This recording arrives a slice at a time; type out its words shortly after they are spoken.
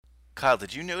Kyle,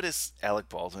 did you notice Alec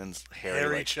Baldwin's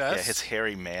hairy chest? Yeah, his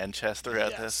hairy man chest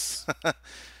throughout this.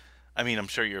 I mean, I'm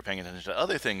sure you were paying attention to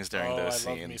other things during those scenes.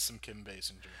 I love me some Kim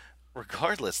Basinger.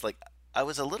 Regardless, I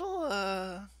was a little.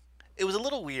 It was a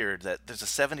little weird that there's a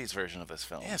 '70s version of this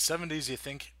film. Yeah, '70s. You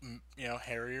think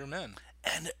hairier men.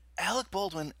 And Alec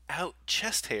Baldwin out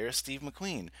chest hair Steve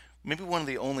McQueen. Maybe one of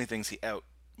the only things he out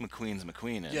McQueen's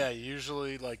McQueen in. Yeah,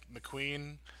 usually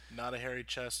McQueen, not a hairy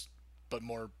chest, but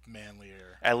more manlier.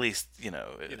 At least,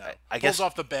 I guess pulls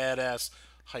off the badass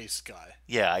heist guy.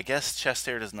 Yeah, I guess chest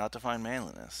hair does not define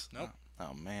manliness. Nope.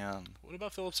 Oh man. What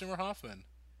about Philip Seymour Hoffman?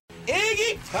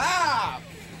 Iggy Pop!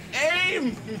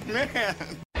 Amen!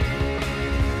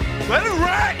 Let it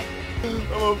ride!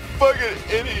 I'm a fucking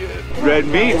idiot. Red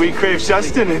meat, we crave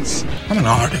sustenance. I'm an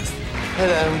artist.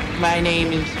 Hello, my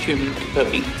name is Truman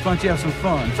Capote. Why don't you have some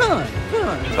fun? Fun!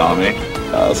 Tommy,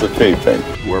 how's the paypay?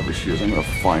 Whoever she is, I'm gonna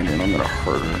find her and I'm gonna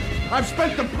hurt her. I've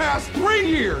spent the past 3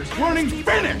 years learning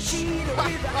Finnish!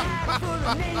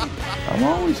 I'm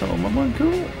always home. I'm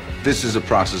uncool. This is a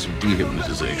process of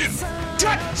dehypnotization.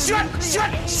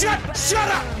 Shut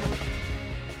up!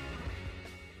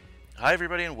 Hi,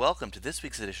 everybody, and welcome to this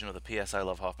week's edition of the P.S. I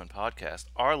Love Hoffman podcast,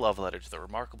 our love letter to the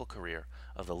remarkable career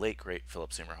of the late, great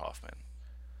Philip Seymour Hoffman.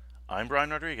 I'm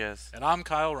Brian Rodriguez. And I'm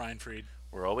Kyle Reinfried.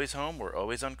 We're always home, we're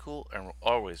always uncool, and we're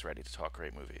always ready to talk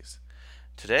great movies.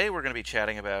 Today, we're going to be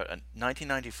chatting about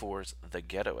 1994's The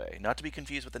Getaway, not to be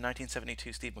confused with the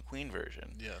 1972 Steve McQueen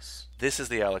version. Yes. This is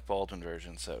the Alec Baldwin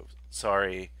version, so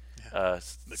sorry,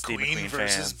 Steve Queen McQueen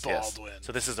versus fans. Baldwin. Yes.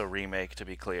 So this is a remake, to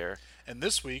be clear. And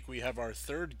this week, we have our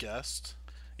third guest.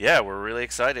 Yeah, we're really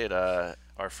excited. Our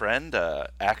friend,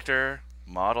 actor,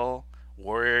 model,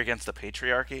 warrior against the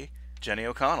patriarchy, Jenny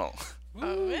O'Connell.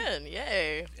 Oh man,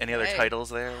 yay. Any other titles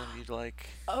there you'd like?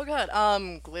 Oh god,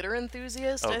 glitter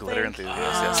enthusiast, I Glitter think.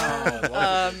 enthusiast, yes.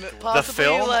 Possibly, the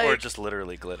film like, or just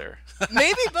literally glitter?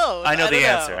 Maybe both. I know the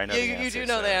answer. Know. I know the answer. You do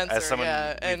know the answer, As someone,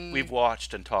 yeah. And we've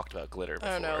watched and talked about glitter before.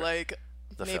 I don't know,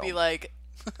 maybe film. I'd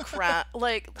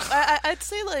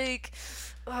say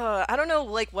I don't know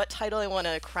what title I want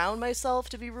to crown myself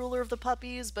to be ruler of the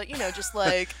puppies, but just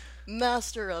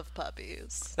master of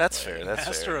puppies. That's fair.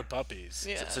 Master of puppies.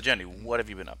 Yeah. So Jenny, what have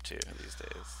you been up to these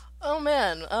days? Oh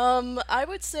man, I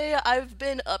would say I've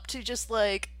been up to just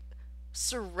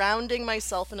surrounding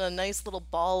myself in a nice little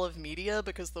ball of media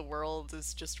because the world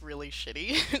is just really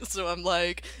shitty. So I'm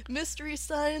Mystery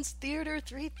Science Theater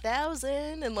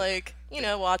 3000 and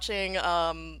watching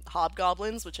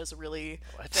Hobgoblins, which has a really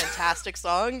fantastic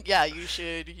song. Yeah, you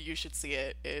should see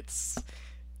it. It's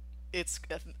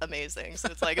amazing. So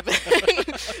it's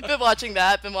been watching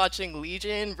that, been watching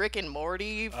Legion, Rick and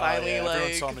Morty, finally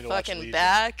fucking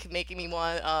back, making me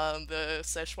want the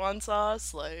Szechuan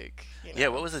sauce, Yeah,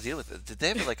 what was the deal with it? Did they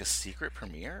have a secret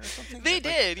premiere or something? They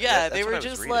did, yeah. They were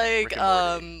just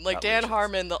Dan Legions.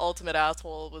 Harmon, the ultimate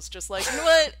asshole, was just you know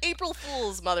what, April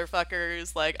Fools,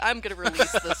 motherfuckers, I'm gonna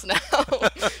release this now.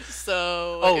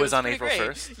 So it was on April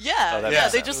 1st? Yeah,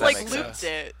 they just looped sense.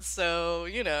 it. So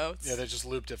Yeah, they just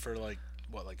looped it for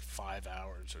 5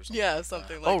 hours or something. Yeah,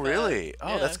 something like that. Oh, that. really? Oh,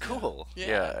 yeah. that's cool.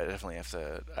 Yeah. I definitely have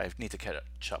to. I need to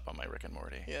catch up on my Rick and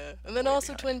Morty. Yeah, and then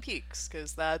also Twin Peaks,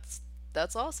 because that's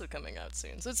also coming out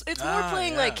soon. So it's more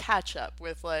playing catch up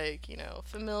with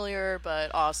familiar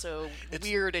but also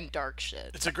weird and dark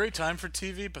shit. It's a great time for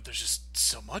TV, but there's just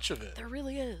so much of it. There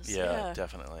really is. Yeah,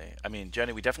 definitely. I mean,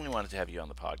 Jenny, we definitely wanted to have you on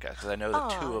the podcast because I know the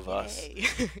two of us yay.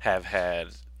 have had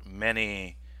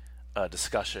many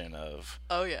discussion of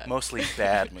mostly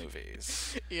bad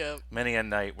movies. Yeah. Many a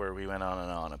night where we went on and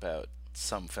on about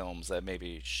some films that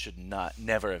maybe should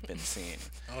never have been seen.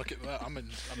 Okay, well, I'm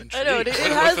intrigued. I know it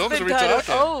has been kind of.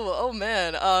 Oh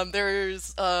man.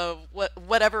 There's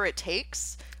Whatever It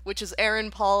Takes, which is Aaron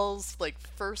Paul's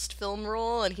first film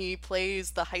role, and he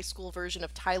plays the high school version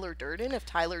of Tyler Durden, if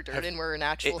Tyler Durden were an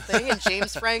actual thing, and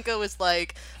James Franco is a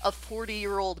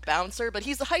 40-year-old bouncer, but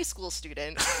he's a high school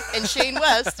student, and Shane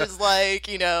West is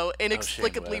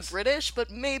inexplicably British,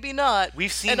 but maybe not.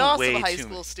 We've seen and also way a high too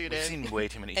school student. We've seen way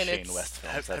too many Shane West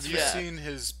films. Have you seen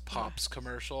his Pops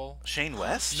commercial? Shane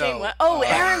West? Shane West. Oh,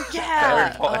 Aaron. Yeah.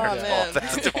 Aaron Paul. Man.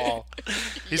 That's Paul.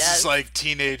 He's just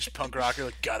teenage punk rocker.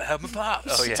 Gotta have my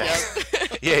Pops. Oh yeah.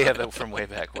 Yeah, from way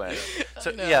back when.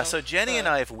 So yeah, so Jenny and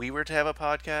I, if we were to have a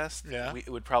podcast, it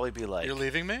would probably be You're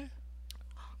leaving me?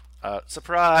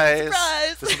 Surprise!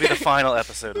 Surprise! This will be the final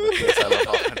episode of the P.S. I Love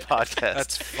Hoffman podcast.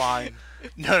 That's fine.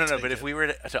 No. But if we were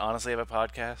to honestly have a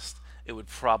podcast, it would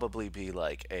probably be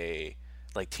a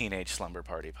teenage slumber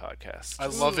party podcast. I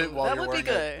love it while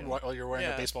you're wearing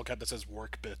a baseball cap that says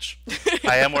 "work, bitch."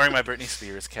 I am wearing my Britney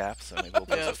Spears cap, so maybe we'll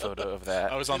post a photo of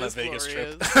that. I was on that Vegas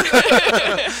trip.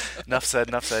 Enough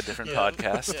said. Different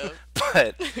podcast. Yeah.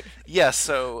 But yeah,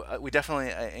 so we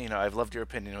definitely, I've loved your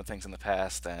opinion on things in the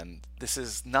past, and this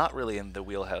is not really in the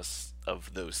wheelhouse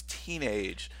of those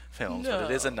teenage films, but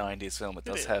it is a No. '90s film. It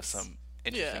does It have is. some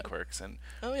interesting Yeah. quirks, and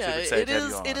Oh yeah, super excited it to have is.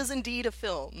 you on. It is indeed a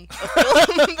film. A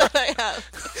film that I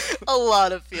have a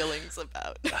lot of feelings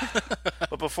about.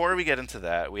 But before we get into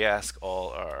that, we ask all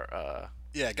our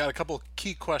Yeah, got a couple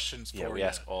key questions for you. we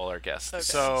ask all our guests. Okay.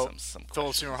 So, some Philip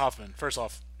questions. Seymour Hoffman, first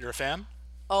off, you're a fan?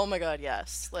 Oh my god,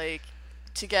 yes. Like,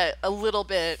 to get a little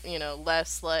bit,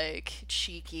 less like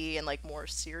cheeky and like more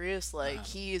serious, like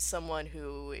he is someone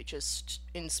who just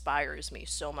inspires me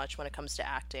so much when it comes to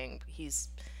acting. He's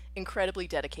incredibly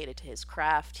dedicated to his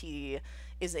craft. He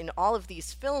is in all of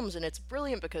these films, and it's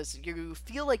brilliant because you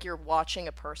feel like you're watching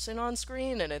a person on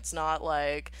screen, and it's not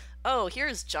like, oh,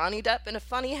 here's Johnny Depp in a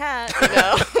funny hat,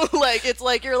 like, it's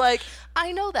like you're like,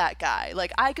 I know that guy,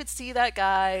 like I could see that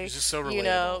guy. He's just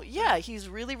so Yeah, he's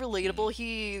really relatable.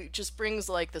 He just brings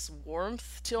like this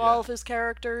warmth to all of his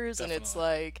characters, and it's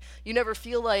Definitely. like you never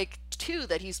feel like too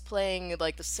that he's playing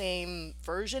like the same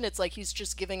version. It's like he's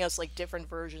just giving us like different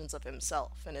versions of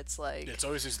himself, and it's like It's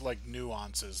always these like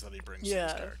nuances that he brings to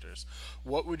Yeah. his characters.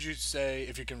 What would you say,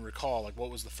 if you can recall, like what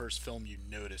was the first film you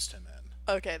noticed him in?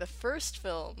 Okay, the first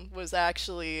film was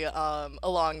actually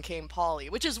Along Came Polly,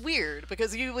 which is weird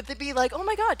because you would be like, oh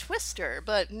my god, Twister,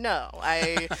 but no,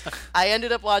 I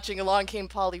ended up watching Along Came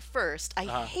Polly first.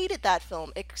 I hated that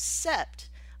film, except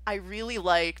I really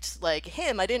liked like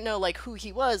him. I didn't know like who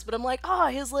he was, but I'm like,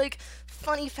 his like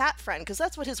funny fat friend, because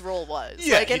that's what his role was.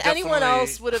 Yeah, like, he and anyone definitely-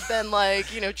 else would have been like,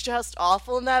 just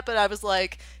awful in that, but I was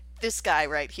like, this guy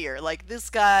right here, like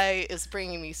this guy is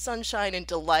bringing me sunshine and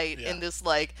delight Yeah. in this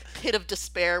like pit of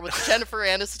despair with Jennifer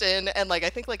Aniston and like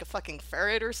I think like a fucking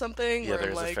ferret or something. Yeah, where I'm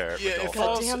there's like, a ferret. Yeah, it Rodolfo.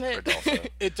 falls- damn it. Rodolfo.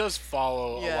 It does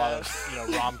follow a lot Yeah. of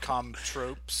rom-com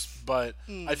tropes, but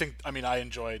I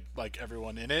enjoyed like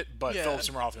everyone in it. But Yeah. Philip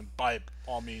Seymour Hoffman, by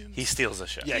all means, He steals the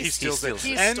show. yeah, he steals it.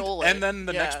 He and, stole and it, then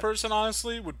the next yeah. person,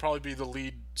 honestly, would probably be the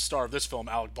lead star of this film.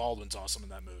 Alec Baldwin's awesome in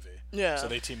that movie. Yeah. So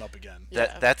they team up again.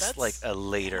 Yeah. That's that's- like a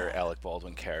later Alec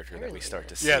Baldwin character that we start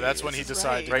to see. Yeah, that's when he It's-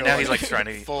 decided to Right go now he's, like, trying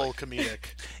to be, full like- comedic.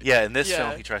 Yeah, in this Yeah.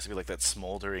 film he tries to be like that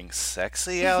smoldering,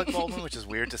 sexy Alec Baldwin, which is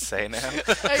weird to say now.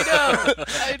 I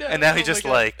know. And now he Oh my just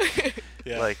God. like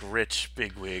Yeah. like rich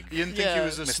bigwig. You didn't think Yeah. he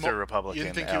was a Mr. Republican You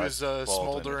didn't think Alec he was Baldwin,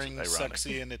 smoldering, which is ironic.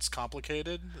 sexy, and it's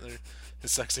complicated.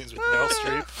 His sex scenes with Meryl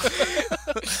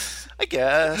Streep. I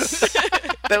guess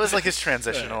that was like his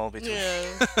transitional between.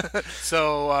 Yeah.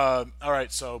 So, all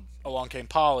right. So, Along Came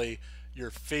Polly. Your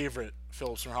favorite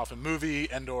Philip Seymour Hoffman movie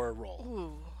and/or role?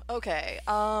 Ooh, okay.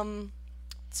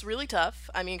 It's really tough.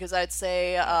 I mean, because I'd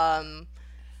say,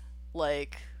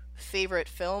 like, favorite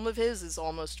film of his is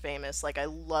Almost Famous. Like, I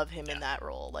love him in that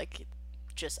role. Like,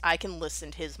 just, I can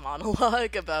listen to his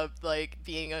monologue about, like,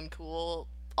 being uncool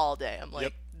all day. I'm like,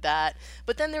 Yep. that.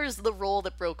 But then there's the role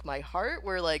that broke my heart,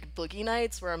 where, like, Boogie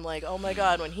Nights, where I'm like, oh my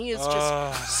god, when he is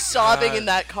just sobbing in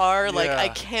that car, like, I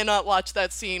Yeah. cannot watch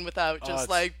that scene without just, it's-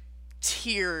 like,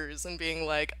 tears and being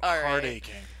like, all right. Heart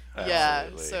aching. Yeah,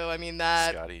 Absolutely. so I mean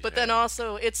that, Scotty but J. then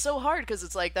also it's so hard because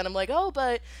it's like then I'm like, oh,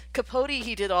 but Capote,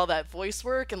 he did all that voice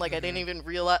work and like I didn't even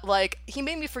realize, like he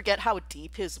made me forget how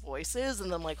deep his voice is,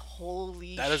 and I'm like,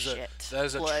 holy That is shit, that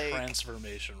is a like,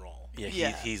 transformation role. Yeah,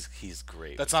 Yeah. he's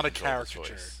great. That's with not a control of his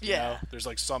caricature. voice. you Yeah. know? There's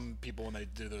like some people when they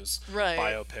do those Right.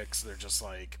 biopics, they're just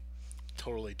like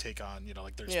totally take on,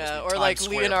 like they're yeah, supposed to be or Times like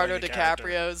Square Leonardo playing a character.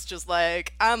 DiCaprio's just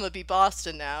like, I'm gonna be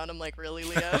Boston now, and I'm like, really,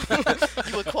 Leo?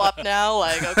 You a quap now?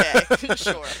 Like, okay,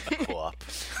 sure. Flop.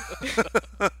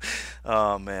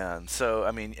 Oh man. So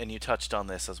I mean, and you touched on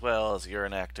this as well, as you're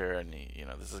an actor, and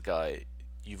this is a guy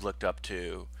you've looked up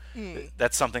to.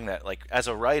 That's something that, like, as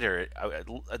a writer,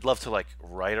 I'd love to like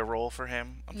write a role for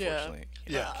him. Unfortunately,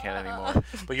 I can't anymore.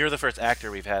 But you're the first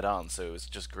actor we've had on, so it was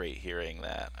just great hearing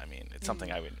that. I mean, it's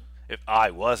something I would. If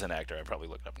I was an actor, I'd probably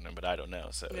look up to him, but I don't know.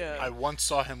 So Yeah. I once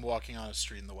saw him walking on a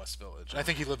street in the West Village. I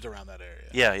think he lived around that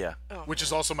area. yeah. Which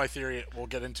is also my theory. We'll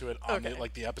get into it on Okay.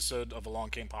 the episode of Along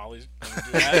Came Polly. when we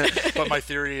do that. But my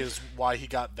theory is why he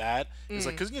got that is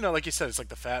like, because like you said, it's like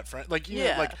the fat friend. Like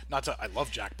Yeah. like not to. I love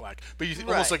Jack Black, but you Right.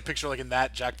 almost like picture like in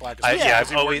that Jack Black. Is I, like, yeah, because I've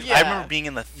he always. worked- I Yeah. remember being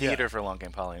in the theater for Long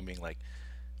Game Polly and being like,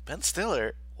 Ben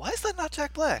Stiller. Why is that not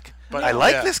Jack Black? But I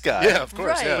like yeah. this guy. Yeah, of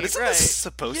course. Right. Yeah. But isn't Right. this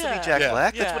supposed to Yeah. be Jack Yeah.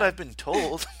 Black? That's what Yeah. I've been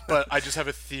told. But I just have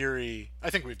a theory. I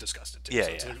think we've discussed it too. Yeah,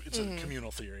 so it's, yeah. it's a communal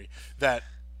theory that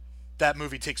that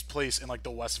movie takes place in like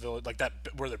the West Village, like that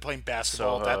where they're playing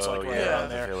basketball. Soho, That's like right yeah, around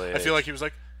the there. Village. I feel like he was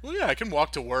like, well, yeah, I can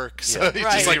walk to work. So Yeah. he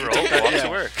Right. just like Easy took roll, that- walk yeah. to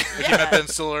work. Like he met Ben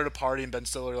Stiller at a party, and Ben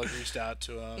Stiller like reached out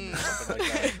to him or something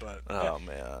like that. But Oh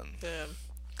man. Yeah.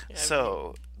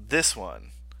 So this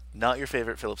one, not your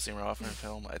favorite Philip Seymour Hoffman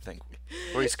film, I think,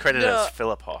 or he's credited No. as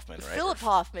Philip Hoffman, right? Philip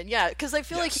Hoffman, yeah, because I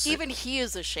feel Yes. like even he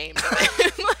is ashamed of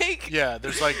it. like, Yeah,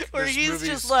 there's like Or there's he's movies,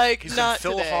 just like, he's not in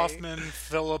Phil today. Hoffman,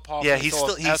 Philip Hoffman, Yeah, he's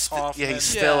Philip still S. Hoffman. he's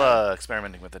still Yeah.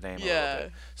 experimenting with the name a Yeah, little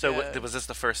bit. So yeah. was this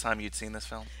the first time you'd seen this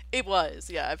film? it was,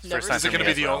 yeah. I've never time Is it for going to me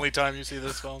be as the well. only time you see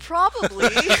this film? Probably.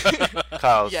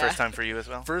 Kyle, Yeah. first time for you as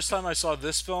well? First time I saw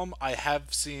this film, I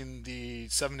have seen the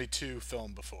 '72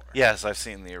 film before. Yes, I've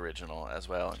seen the original as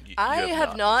well. And you I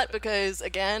have not so- because,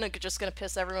 again, I'm just going to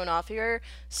piss everyone off here.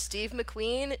 Steve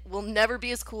McQueen will never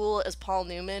be as cool as Paul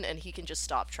Newman, and he can just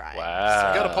stop trying.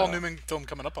 Wow. We got a Paul Newman film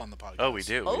coming up on the podcast. Oh, we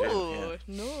do. Oh, We do,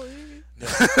 no.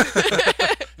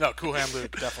 No, Cool Hand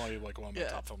Luke, definitely like one of my Yeah.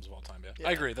 top films of all time. Yeah,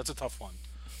 I agree. That's a tough one.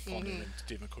 Paul Newman,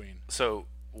 Steve McQueen. yeah. So,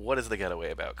 what is The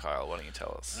Getaway about, Kyle? Why don't you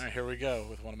tell us? All right, here we go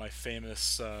with one of my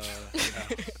famous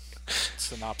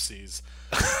synopses.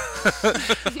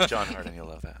 John Harding, you'll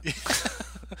love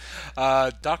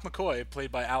that. Doc McCoy,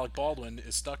 played by Alec Baldwin,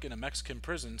 is stuck in a Mexican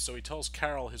prison, so he tells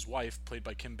Carol, his wife, played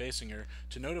by Kim Basinger,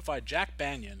 to notify Jack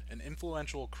Banyan, an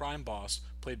influential crime boss,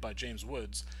 played by James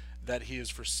Woods, that he is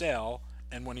for sale,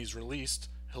 and when he's released,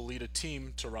 he'll lead a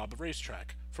team to rob a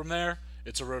racetrack. From there,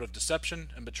 it's a road of deception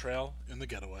and betrayal in The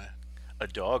Getaway. A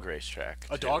dog racetrack.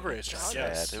 A too. dog racetrack, Sad.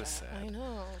 yes. It was I sad.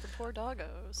 know, the poor doggos.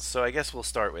 So I guess we'll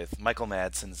start with Michael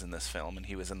Madsen's in this film, and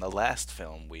he was in the last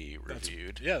film we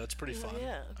reviewed. Yeah, that's pretty fun.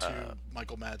 yeah. To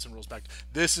Michael Madsen rules back.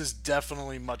 This is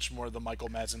definitely much more the Michael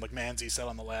Madsen, like Manzi said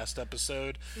on the last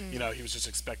episode. You know, he was just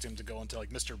expecting to go into like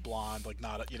Mr. Blonde, like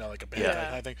not a, like a bad Yeah. guy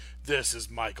kind of thing. This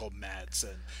is Michael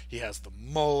Madsen. He has the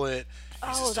mullet.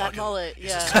 He's Oh, just that talking- mullet,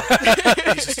 he's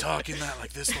yeah. He's just talking that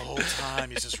like this the whole time.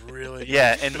 He's just really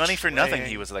Yeah, and Money for Nothing, betraying.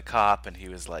 he was the cop, and he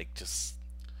was like just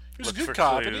He was a looked good for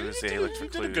cop, and he clues. did- Yeah, he looked he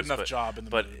for did a clues, good enough but, job in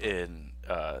the but movie. in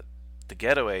The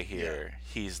Getaway here,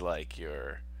 he's like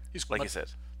He's like mu- you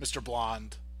said, Mr.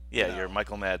 Blonde. yeah, you know. you're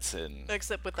Michael Madsen.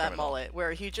 Except with that criminal. mullet,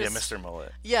 where he Yeah, just... Mr.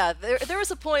 Mullet. Yeah, there was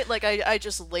a point, like, I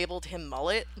just labeled him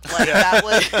mullet. Like,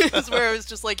 that was where it was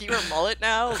just like, you're a mullet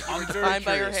now? I'm You're very defined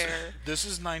by your curious. hair. This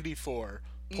is 94.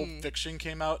 Pulp Fiction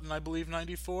came out in, I believe,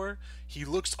 94. He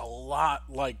looks a lot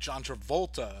like John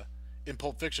Travolta in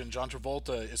Pulp Fiction. John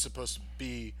Travolta is supposed to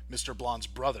be Mr. Blonde's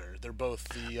brother. They're both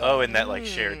the... In that like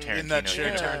shared Tarantino. in that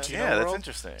shared universe. Tarantino Yeah, that's world.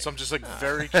 interesting. So I'm just like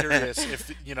very curious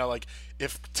if like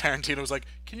if Tarantino was like,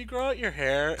 "Can you grow out your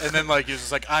hair?" and then like he was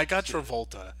just like, "I got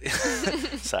Travolta."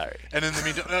 Sorry. And in the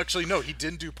meantime, actually no, he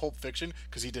didn't do Pulp Fiction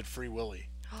because he did Free Willy.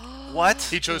 What?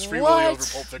 He chose Free Willy over What?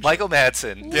 Pulp Fiction. Michael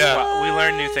Madsen. Yeah. We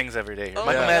learn new things every day here. Oh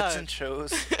Michael my Madsen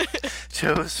God.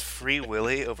 chose Free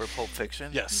Willy over Pulp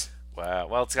Fiction. Yes. Wow.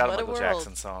 Well, it's got a What a Michael world.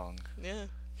 Jackson song. Yeah.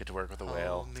 Get to work with a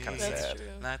whale. It's kind of That's sad. true.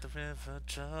 Like the River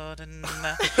Jordan.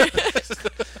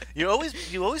 You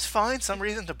always find some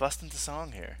reason to bust into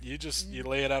song here. You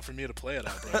lay it out for me to play it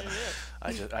out, bro.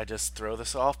 I just throw the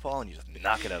softball and you just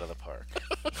knock it out of the park.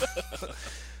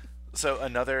 So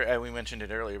another, we mentioned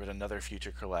it earlier, but another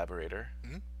future collaborator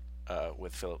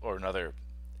with Philip, or another.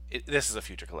 This is a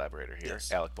future collaborator here,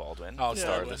 Yes. Alec Baldwin, Alec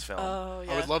star of Baldwin. this film. Oh,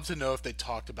 yeah. I would love to know if they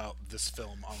talked about this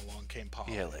film on Along Came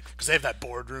Polly. Yeah, like- because they have that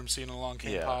boardroom scene in Along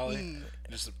Came Yeah. Polly. And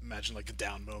just imagine like the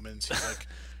down moments. He's like,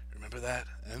 "Remember that?"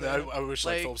 And I wish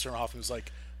like Like- Philip Seymour Hoffman was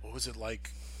like, "What was it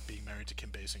like being married to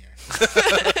Kim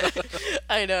Basinger?"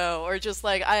 I know, or just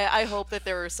like I hope that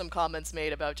there were some comments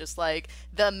made about just like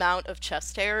the amount of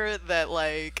chest hair that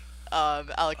like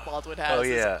Alec Baldwin has. Oh,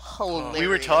 yeah. is hilarious We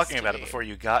were talking to about it me. before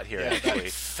you got here. Yeah, Actually,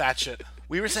 that fat shit.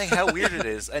 we were saying how weird it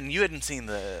is, and you hadn't seen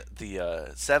the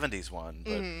 70s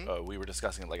one, but we were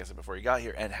discussing it, like I said, before you got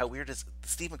here, and how weird is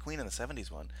Steve McQueen in the 70s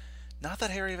one. Not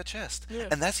that hairy of a chest,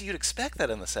 and that's you'd expect that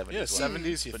in the 70s. Yeah, one.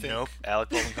 70s. You But think nope, Alec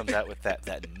Baldwin comes out with that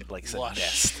like a Lush.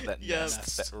 nest, that Yeah, nest, that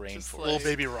just rainforest. like- little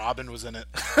baby Robin was in it,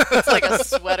 It's like a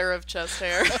sweater of chest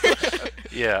hair.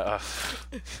 Yeah.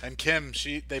 and Kim.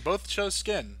 They both chose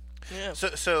skin. Yeah.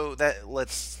 So that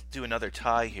let's do another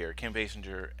tie here. Kim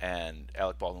Basinger and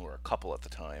Alec Baldwin were a couple at the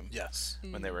time. Yes.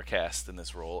 When they were cast in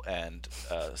this role, and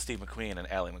Steve McQueen and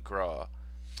Ally McGraw.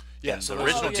 Yeah. And So the those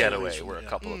original are two Getaway recent- were a yeah.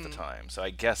 couple at the time. So I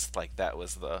guess like that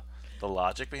was the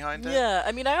logic behind it. Yeah,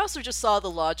 I mean, I also just saw the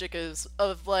logic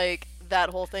of like that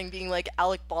whole thing being like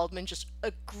Alec Baldwin just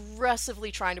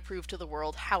aggressively trying to prove to the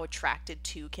world how attracted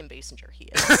to Kim Basinger he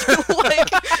is. Like,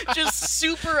 just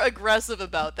super aggressive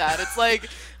about that. It's like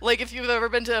if you've ever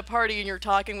been to a party and you're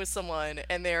talking with someone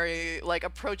and they like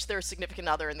approach their significant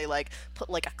other and they like put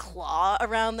like a claw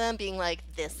around them, being like,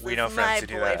 "This We is know my friends who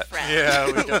do that. boyfriend." Yeah.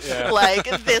 We got, yeah. Like,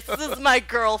 "This is my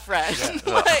girlfriend."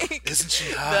 Like, Isn't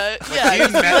she hot? yeah, he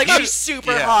and it's like Matt- she's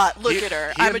super yeah. hot. Look He- at her.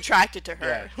 he I'm and- attracted to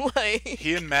her. Like,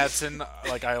 He and Madsen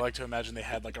then, like, I like to imagine they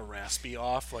had like a raspy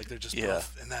off. Like they're just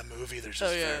both in that movie. They're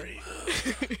just very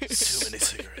too many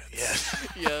cigarettes.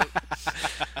 Yeah.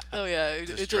 Oh yeah.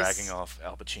 Just dragging off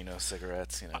Al Pacino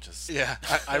cigarettes. Just. Yeah.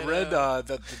 I read that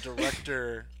the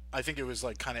director. I think it was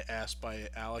like kind of asked by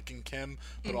Alec and Kim,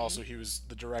 but also he was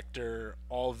the director.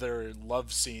 All their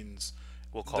love scenes.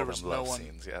 We'll call them love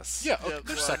scenes, yes. Yeah, okay,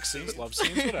 they're sex scenes, love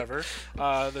scenes, whatever.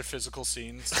 They're physical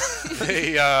scenes.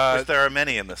 They, which there are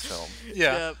many in this film.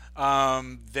 Yeah.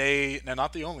 They're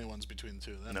not the only ones between the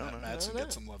two of them. Madsen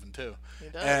gets some loving too. He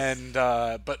does. And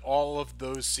but all of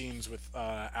those scenes with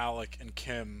Alec and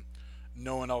Kim,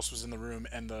 no one else was in the room,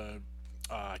 and the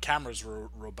cameras were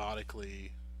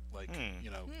robotically,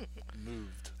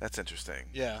 moved. That's interesting.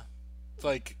 Yeah,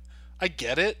 like I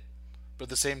get it, but at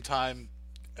the same time,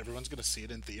 everyone's gonna see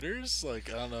it in theaters. Like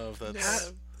I don't know if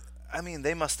that's. I mean,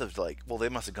 they must have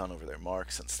gone over their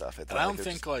marks and stuff. But I don't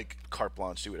think like carte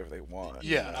blanche, do whatever they want.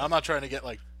 Yeah, I'm not trying to get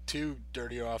like too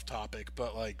dirty or off topic,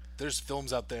 but like there's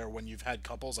films out there when you've had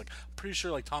couples. Like I'm pretty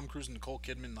sure like Tom Cruise and Nicole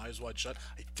Kidman in Eyes Wide Shut.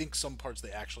 I think some parts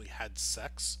they actually had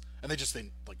sex, and they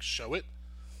like show it.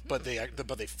 But they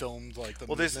filmed like the.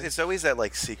 Well, it's always that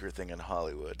like secret thing in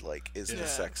Hollywood. Like, is the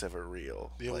sex ever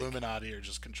real? The Illuminati are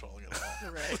just controlling it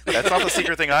all. Right. That's not the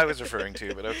secret thing I was referring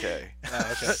to, but okay.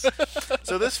 Okay.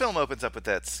 So this film opens up with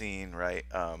that scene, right,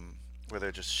 where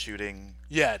they're just shooting.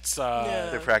 Yeah, it's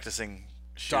they're practicing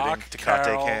shooting Doc, Tecate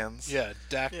Carol, cans. Yeah,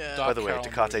 Doc. By the way,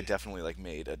 Carol Tecate definitely like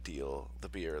made a deal. The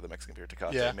Mexican beer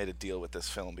Tecate made a deal with this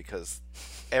film because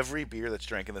every beer that's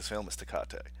drank in this film is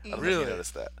Tecate. I don't know if you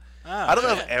noticed that. I don't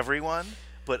know if everyone,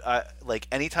 but like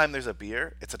anytime there's a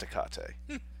beer, it's a Tecate.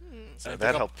 So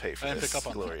that helped pay for this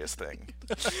glorious thing.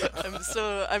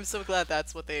 I'm so glad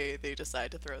that's what they decide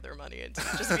to throw their money into.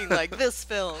 Just being like, this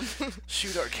film.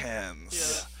 Shoot our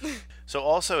cans. Yeah. So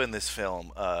also in this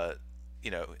film,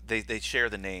 they share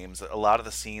the names. A lot of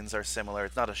the scenes are similar.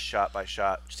 It's not a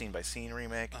shot-by-shot, scene-by-scene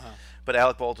remake. But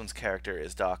Alec Baldwin's character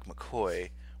is Doc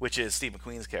McCoy, which is Steve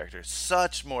McQueen's character. So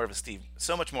much more of a Steve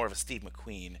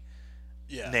McQueen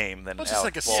name than just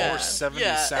Alec like a Baldwin.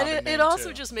 70s sounding and name it also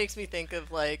too. just makes me think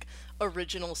of like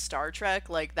original Star Trek.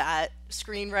 Like that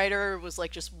screenwriter was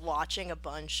like just watching a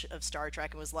bunch of Star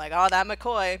Trek and was like, "Oh, that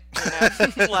McCoy,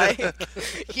 like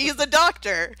he's a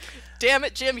doctor. Damn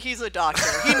it, Jim, he's a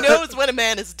doctor. He knows when a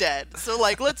man is dead. So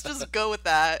like, let's just go with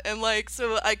that." And like,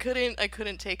 so I couldn't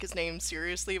take his name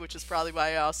seriously, which is probably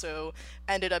why I also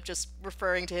ended up just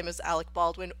referring to him as Alec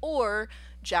Baldwin or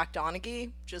Jack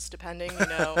Donaghy, just depending,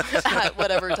 at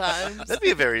whatever times. That'd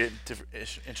be a very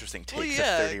interesting take. Well, The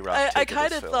yeah, 30 Rock I take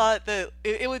kind of of this thought that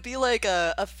it would be like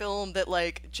a film that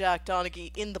like Jack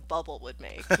Donaghy in The Bubble would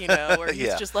make, where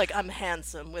he's just like, I'm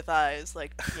handsome with eyes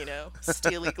like,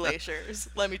 steely glaciers.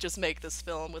 Let me just make this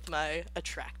film with my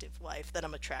attractive wife that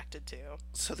I'm attracted to.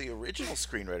 So the original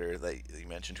screenwriter that you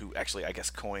mentioned, who actually I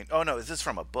guess coined. Oh no, this is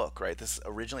from a book, right? This is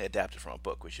originally adapted from a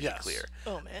book. We should be clear.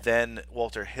 Oh man. Then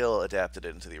Walter Hill adapted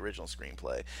it into the original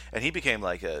screenplay, and he became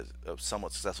like a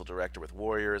somewhat successful director with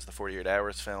Warriors, the 48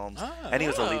 Hours films, and he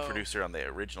was the lead producer on the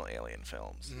original Alien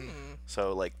films.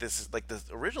 So like this is like the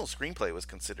original screenplay was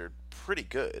considered pretty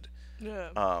good.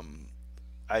 Yeah.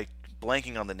 I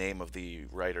blanking on the name of the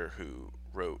writer who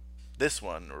wrote this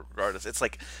one, or regardless, it's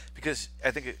like because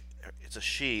I think it's a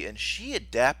she, and she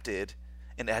adapted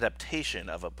an adaptation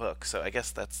of a book, so I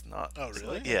guess that's not. Oh,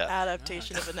 really? Yeah.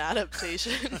 Adaptation of an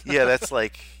adaptation. Yeah, that's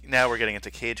like now we're getting into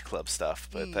Cage Club stuff,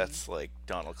 but that's like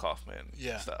Donald Kaufman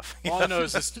stuff. All I know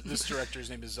is this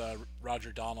director's name is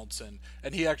Roger Donaldson,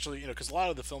 and he actually, because a lot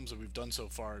of the films that we've done so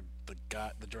far, the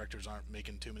directors aren't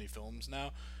making too many films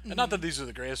now, and not that these are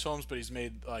the greatest films, but he's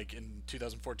made like in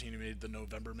 2014 he made The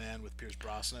November Man with Pierce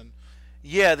Brosnan.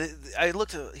 Yeah, I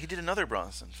looked at. He did another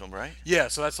Bronson film, right? Yeah,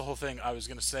 so that's the whole thing. I was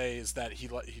gonna say is that he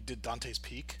did Dante's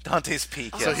Peak. Dante's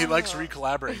Peak. So he likes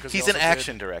re-collaborating because he's an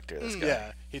action director. This guy.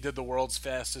 Yeah, he did The World's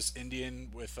Fastest Indian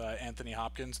with Anthony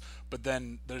Hopkins. But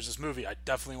then there's this movie I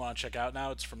definitely want to check out now.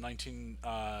 It's from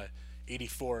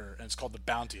 1984, and it's called The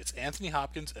Bounty. It's Anthony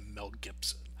Hopkins and Mel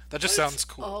Gibson. That just sounds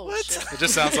cool. Oh, what? Shit. It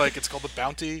just sounds like it's called The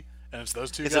Bounty. And it's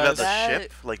those two guys. Is it about the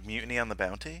ship, like Mutiny on the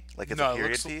Bounty? Like it's a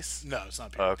period piece? No, it's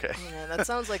not period. Oh, okay. Man, that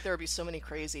sounds like there would be so many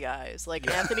crazy eyes. Like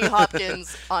Anthony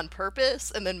Hopkins on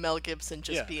purpose, and then Mel Gibson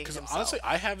just being himself. Honestly,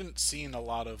 I haven't seen a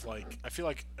lot of I feel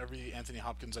like every Anthony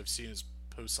Hopkins I've seen is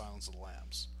post Silence of the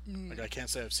Lambs. Like I can't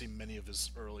say I've seen many of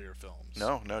his earlier films.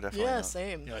 No, definitely not.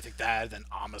 Same. I think that, then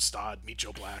Amistad, Meet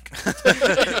Joe Black.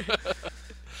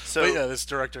 So but yeah, this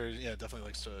director definitely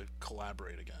likes to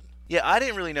collaborate again. Yeah, I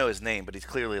didn't really know his name, but he's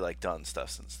clearly like done stuff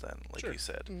since then, like you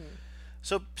said.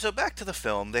 So back to the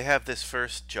film. They have this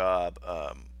first job,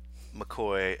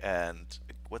 McCoy and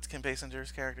what's Kim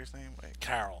Basinger's character's name? Wait.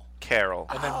 Carol. Carol.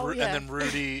 And then Oh, yeah. and then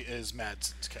Rudy is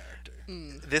Madsen's character.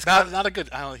 This guy, Not a good.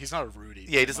 I don't know, he's not a Rudy.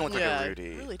 yeah, he doesn't look Yeah, like a Rudy.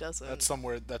 it really doesn't. That's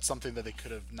something that they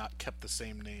could have not kept the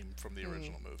same name from the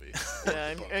original movie.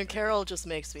 Yeah, and Carol just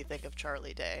makes me think of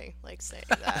Charlie Day, like saying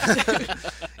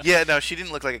that. Yeah, no, she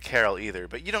didn't look like a Carol either.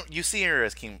 But you see her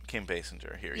as Kim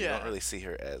Basinger here. You Yeah. don't really see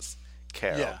her as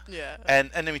Carol. Yeah. Yeah.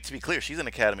 And I mean, to be clear, she's an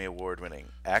Academy Award-winning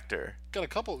actor. Got a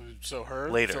couple. So her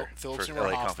Later, Philip for Seymour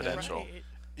LA Hoffman. Confidential. Right.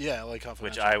 Yeah, like Which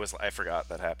Confidential. I forgot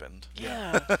that happened.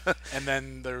 Yeah. And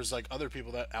then there's like other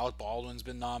people that Alec Baldwin's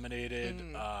been nominated.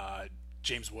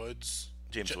 James Woods.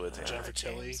 James Woods, yeah. Jennifer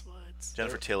Tilly. James Woods.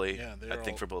 Jennifer Tilly, yeah, they're I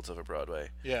think all- for Bullets Over Broadway.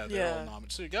 Yeah, they're all Yeah.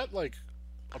 nominated. So you got like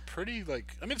a pretty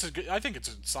like. I mean, it's a good. I think it's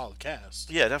a solid cast.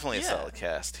 Yeah, definitely a Yeah. solid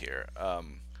cast here.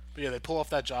 But yeah, they pull off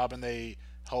that job and they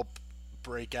help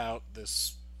break out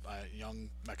this young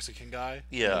Mexican guy.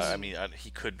 Yeah, I mean, he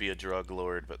could be a drug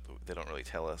lord, but they don't really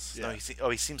tell us. No, Yeah.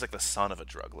 he seems like the son of a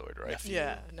drug lord, right? Nephew.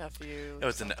 Yeah, nephew. Oh,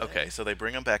 it's okay. So they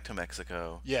bring him back to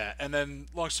Mexico. Yeah, and then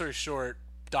long story short,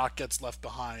 Doc gets left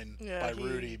behind Yeah, by he-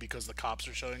 Rudy because the cops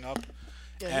are showing up.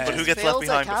 Yeah, But he who gets left fails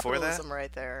at behind before that? capitalism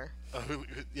right there.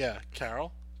 Yeah,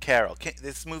 Carol. Carol.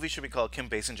 This movie should be called Kim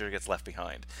Basinger Gets Left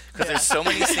Behind because there's so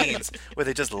many scenes where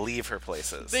they just leave her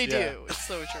places. They Yeah. do. It's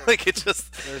so true. Like it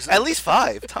just There's at least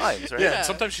 5 times, right? Yeah, Yeah. and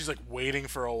sometimes she's like waiting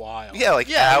for a while. Yeah, like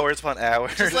Yeah. hours upon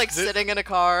hours. Just like sitting in a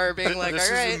car, being like, this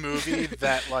 "All right." is a movie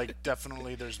that like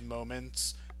definitely there's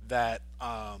moments that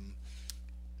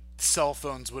cell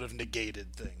phones would have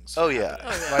negated things. Oh, yeah.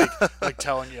 happening. Like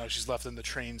telling she's left in the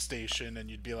train station and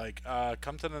you'd be like,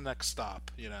 come to the next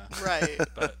stop, Right.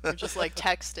 Or just like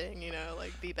texting,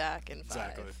 like be back in 5.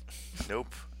 Exactly.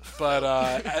 Nope.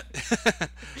 But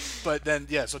but then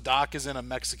so Doc is in a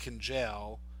Mexican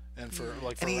jail and for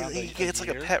like for And around he gets like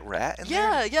a year. pet rat in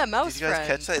Yeah, there. yeah, mouse Did you guys friend.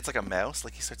 catch that? It's like a mouse.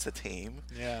 Like he starts to tame.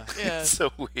 Yeah. Yeah. It's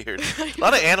so weird. A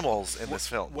lot of animals in this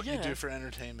film. What you Yeah. do for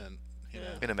entertainment,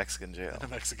 In a Mexican jail. in a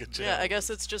Mexican jail. Yeah, I guess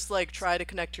it's just like try to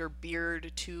connect your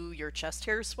beard to your chest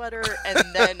hair sweater and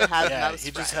then have Yeah, mouse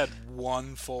he just friend. had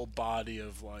one full body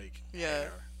of like Yeah.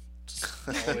 hair, just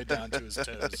all the way down to his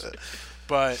toes.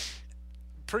 But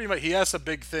pretty much, he asks a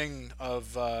big thing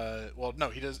of well, no,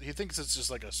 he does. He thinks it's just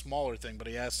like a smaller thing, but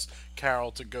he asks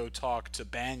Carol to go talk to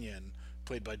Banyan,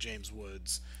 played by James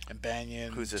Woods, and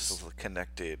Banyan, Who's just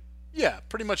connected. yeah,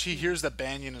 pretty much he hears that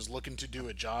Banyan is looking to do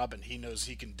a job and he knows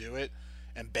he can do it,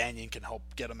 and Banyan can help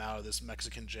get him out of this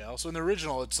Mexican jail. So in the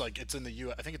original, it's like it's in the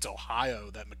U. I think it's Ohio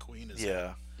that McQueen is in.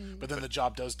 Yeah. But then the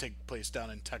job does take place down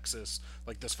in Texas.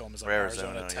 Like this film is like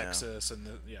Arizona, Arizona, yeah. Texas, and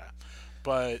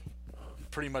But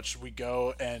pretty much we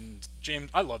go and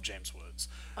I love James Woods.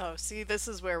 Oh, see, this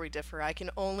is where we differ. I can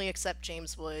only accept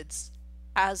James Woods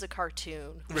as a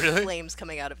cartoon with Really? flames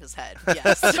coming out of his head.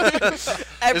 Yes.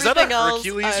 Everything Is that a else,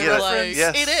 Hercules I'm reference? like,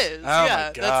 Yes. it is. Oh my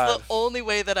yeah, God. that's the only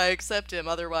way that I accept him.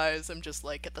 Otherwise, I'm just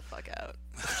like, get the fuck out,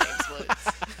 James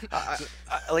Woods.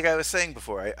 Like I was saying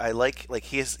before, I like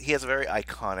he has a very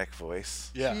iconic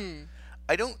voice. Yeah.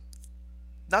 I don't,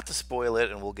 not to spoil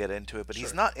it, and we'll get into it, but he's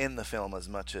Sure. not in the film as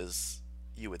much as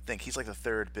you would think. He's like the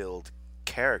third build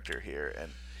character here,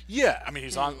 and Yeah, I mean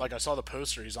he's on like I saw the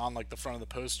poster. He's on like the front of the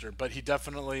poster, but he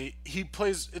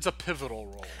plays. It's a pivotal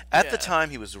role. at the Yeah. time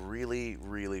he was really,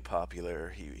 really popular.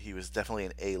 He was definitely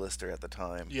an A-lister at the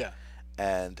time. Yeah.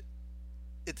 And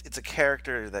it's a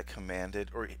character that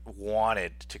commanded or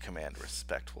wanted to command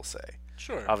respect, we'll say.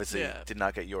 Sure. Obviously, Yeah. did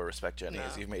not get your respect, Jenny,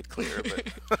 as No. you've made clear.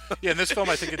 But Yeah, in this film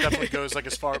I think it definitely goes like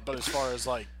as far as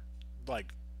like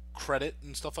credit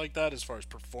and stuff like that, as far as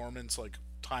performance, like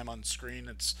time on screen,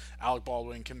 it's Alec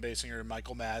Baldwin, Kim Basinger,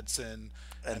 Michael Madsen,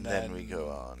 And then we go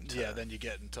on to- yeah, then you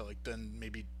get into like then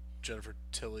maybe Jennifer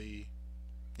Tilly,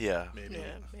 yeah. maybe Yeah,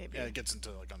 maybe. yeah, it gets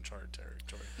into like uncharted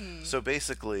territory. So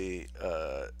basically,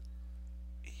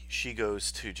 she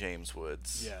goes to James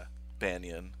Woods. Yeah,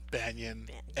 Banyan. Banyan,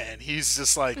 and he's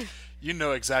just like, you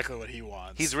know exactly what he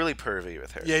wants. He's really pervy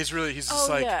with her. yeah, he's just Oh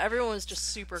like yeah, everyone was just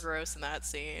super gross in that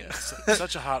scene.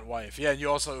 such a hot wife. Yeah, and you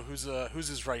also who's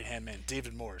his right hand man,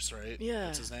 David Morse, right? Yeah.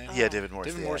 That's his name. Yeah, David Morse.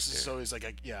 David the Morse actor. is always like,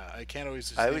 I can't always.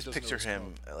 his I name always doesn't picture always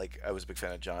him come. like I was a big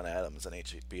fan of John Adams on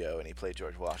HBO, and he played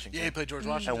George Washington. Yeah, he played George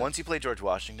Washington. And once you play George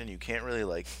Washington, you can't really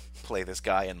like play this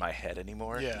guy in my head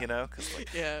anymore. Yeah. You know, because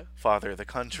like Yeah. father of the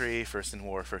country, first in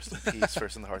war, first in peace,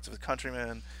 first in the hearts of his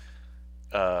countrymen,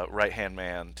 right hand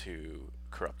man to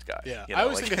corrupt guy. Yeah, you I know,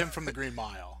 always like- think of him from The Green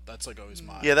Mile. That's like always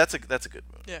mine. Yeah, that's a good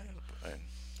movie. Yeah. Right.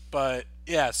 But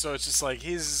yeah, so it's just like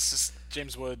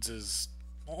James Woods is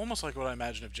almost like what I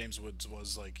imagine if James Woods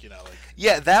was like,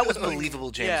 Yeah, that was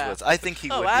believable. James Yeah. Woods. I think he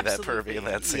Oh, would be that absolutely. pervy in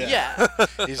that scene. Yeah.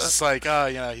 he's just like,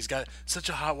 he's got such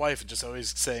a hot wife, and just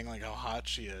always saying like how hot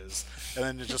she is, and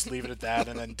then to just leave it at that,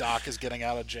 and then Doc is getting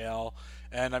out of jail,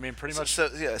 and I mean pretty much.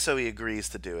 So he agrees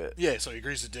to do it. Yeah, so he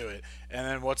agrees to do it. And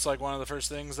then what's like one of the first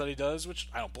things that he does, which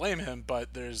I don't blame him,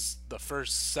 but there's the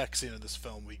first sex scene in this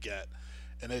film we get.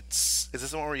 And Is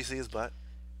this the one where you see his butt?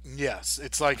 yes,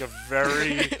 it's like a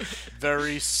very,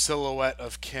 very silhouette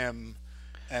of Kim.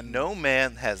 And No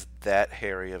man has that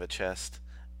hairy of a chest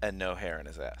and no hair in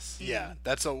his ass. yeah,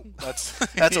 that's a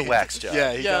wax job.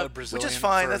 Yeah, he got Yeah. a Brazilian. Which is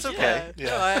fine, for that's his- okay. Yeah.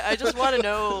 No, I just want to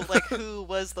know like who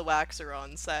was the waxer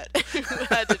on set who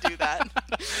had to do that.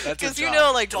 That's a Because you job.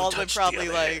 know, like Baldwin probably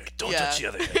like Don't yeah. touch the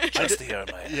other hair. Just the hair on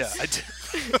my ass. Yeah, I did.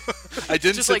 I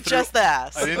didn't Just sit like through, just the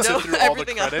ass. I didn't no, sit through all the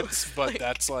everything credits, else. but Like,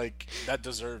 that's like that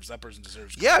person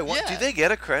deserves. Yeah, credit. do they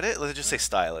get a credit? Let's just say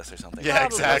stylist or something. Yeah,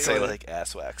 Let's exactly. say like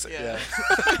ass waxer. Yeah.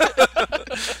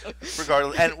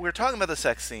 Regardless, and we're talking about the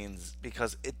sex scenes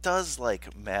because it does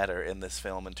like matter in this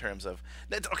film in terms of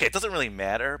it doesn't really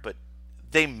matter, but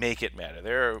they make it matter.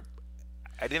 There are,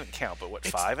 I didn't count, but what,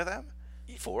 5 of them?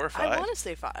 4 or 5? I want to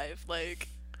say 5. Like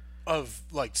Of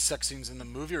like sex scenes in the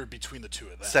movie or between the two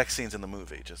of them. Sex scenes in the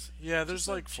movie, just Yeah, there's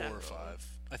like 4 or general. 5.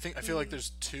 I feel like there's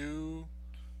 2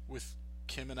 with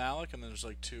Kim and Alec, and then there's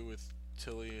like 2 with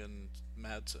Tilly and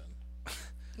Madsen.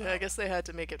 yeah, I guess they had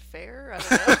to make it fair.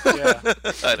 I don't know.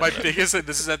 Yeah. My biggest,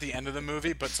 this is at the end of the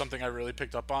movie, but something I really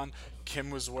picked up on, Kim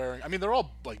was wearing, I mean, they're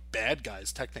all like bad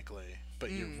guys technically,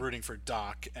 but you're rooting for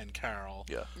Doc and Carol.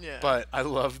 yeah. Yeah. But I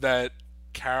love that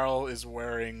Carol is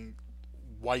wearing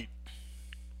white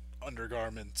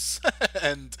undergarments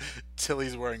and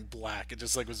Tilly's wearing black. It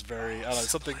just like was very, I don't know,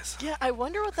 something. Yeah, I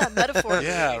wonder what that metaphor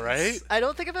Yeah, means. right? I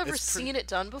don't think I've ever It's pretty- seen it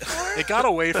done before. It got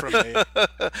away from me.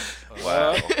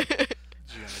 Wow. Gianna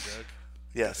joke.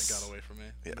 It Yes. got away from me.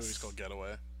 Yes. The movie's called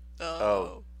Getaway.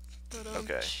 Oh.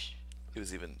 Okay. It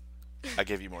was even. I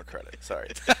gave you more credit. Sorry.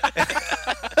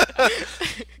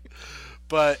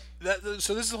 But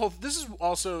so this is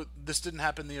also this didn't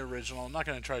happen in the original. I'm not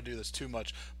going to try to do this too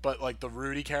much, but like the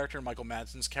Rudy character, Michael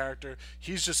Madsen's character,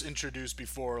 he's just introduced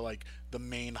before like the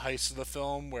main heist of the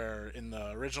film. Where in the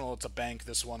original it's a bank.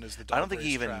 This one is the dog I don't think he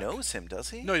even racetrack. knows him, does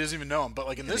he? No, he doesn't even know him. But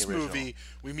like in this the original. movie,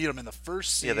 we meet him in the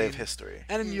first scene. Yeah, they have history.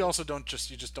 And then you also don't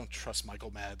trust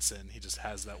Michael Madsen. He just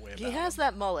has that way about He has him.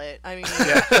 that mullet. I mean,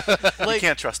 You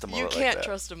can't trust a mullet You like can't that.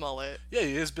 trust a mullet. Yeah,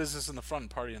 he is business in the front,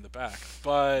 party in the back.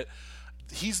 But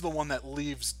he's the one that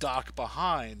leaves Doc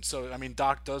behind. So I mean,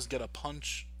 Doc does get a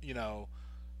punch,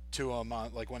 to him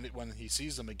on, like when he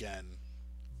sees him again.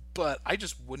 But I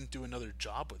just wouldn't do another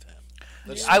job with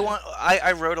him.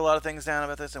 I wrote a lot of things down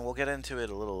about this, and we'll get into it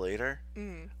a little later.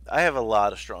 I have a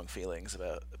lot of strong feelings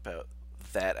about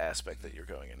that aspect that you're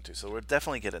going into, so we'll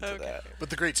definitely get into that. But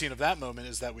the great scene of that moment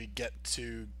is that we get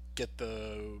the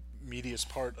meatiest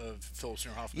part of Philip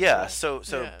Seymour Hoffman. Yeah, as well.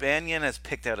 so Yeah. Banyan has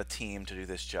picked out a team to do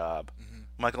this job.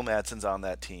 Michael Madsen's on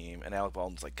that team, and Alec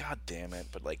Baldwin's like, God damn it,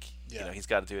 but like, Yeah. he's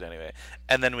got to do it anyway.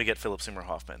 And then we get Philip Seymour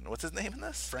Hoffman. What's his name in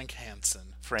this? Frank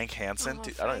Hansen. Frank Hansen. Oh,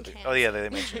 Dude, I don't Frank even think. Oh yeah, Hansen. they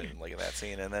mentioned it like in that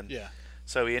scene, and then Yeah.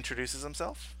 so he introduces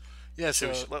himself. Yeah. So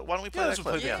Why don't we play yeah, that let's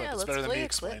play clip? the Yeah. clip. It's let's better than play me a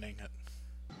clip. explaining it.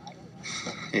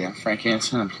 Hey, I'm Frank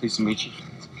Hansen. I'm pleased to meet you.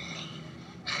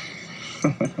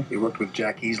 You worked with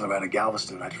Jack Easler out of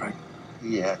Galveston, right, Frank?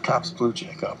 Yeah, cops blew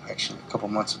Jack up, actually, a couple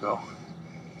months ago.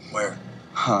 Where?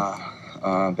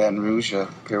 Baton Rouge, a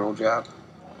payroll job.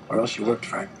 Where else you worked,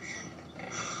 Frank?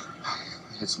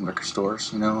 Hit some liquor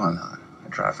stores, and I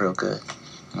drive real good.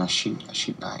 And I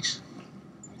shoot nice.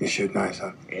 You shoot nice,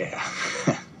 huh? Yeah.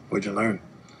 Where'd you learn?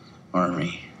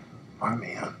 Army.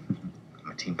 Army, huh?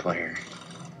 I'm a team player.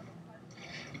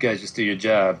 You guys just do your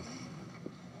job.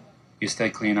 You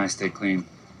stay clean, I stay clean.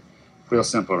 Real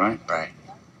simple, right? Right.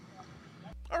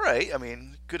 All right. I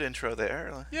mean, good intro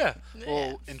there. Yeah,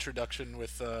 little introduction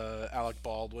with Alec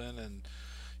Baldwin, and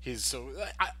he's so.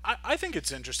 I think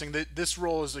it's interesting that this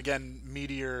role is again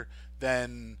meatier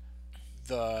than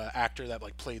the actor that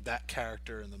like played that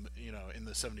character in the in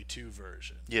the '72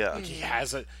 version. Yeah. like he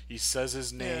has it. He says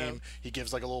his name. He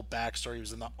gives like a little backstory. He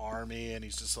was in the army, and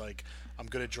he's just like, I'm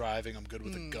good at driving. I'm good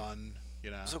with a gun.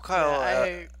 So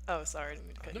Kyle, oh, sorry, I didn't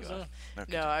mean to cut you no. off.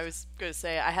 No, I was going to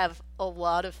say I have a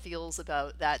lot of feels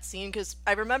about that scene because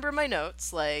I remember my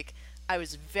notes. Like, I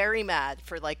was very mad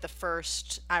for like the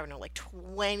first, I don't know, like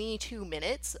 22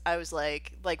 minutes. I was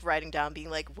like writing down,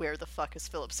 being like, "Where the fuck is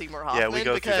Philip Seymour Hoffman?" yeah, we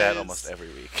go through that Because almost every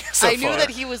week. So I knew far.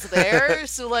 that he was there,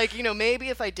 so like maybe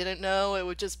if I didn't know, it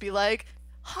would just be like,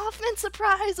 Hoffman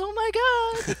surprise! Oh my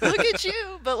god, look at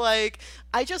you! But like,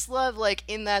 I just love like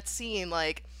in that scene,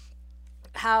 like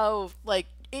how, like,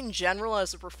 in general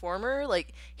as a performer,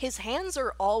 like, his hands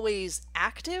are always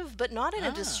active, but not in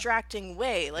a distracting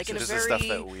way. Like, So in a this very is stuff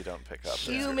that we don't pick up.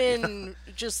 human,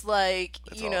 just, like,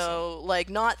 That's you know, like,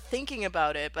 not thinking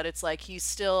about it, but it's like he's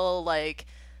still, like,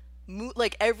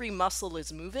 like, every muscle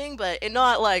is moving, but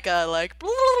not like a, like,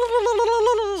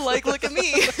 like, look at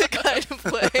me kind of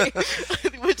way,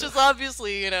 which is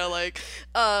obviously, you know, like,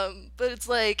 but it's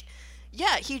like,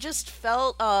 yeah, he just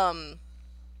felt,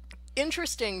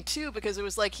 interesting too, because it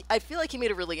was like, I feel like he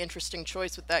made a really interesting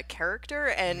choice with that character,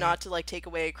 and not to, like, take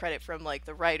away credit from, like,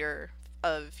 the writer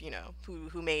of, you know,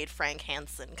 who made Frank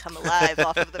Hansen come alive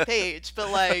off of the page, but,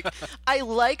 like, I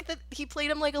like that he played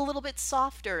him, like, a little bit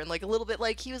softer, and, like, a little bit,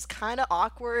 like, he was kind of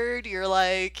awkward. You're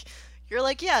like,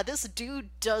 yeah, this dude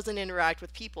doesn't interact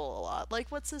with people a lot.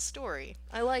 Like, what's his story?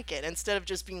 I like it. Instead of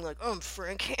just being like, I'm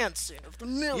Frank Hansen of the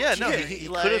military. Yeah, no, he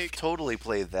like, could have totally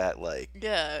played that, like,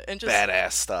 yeah, and just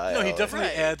badass style. No, he definitely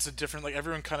Right. adds a different, like,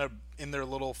 everyone kind of in their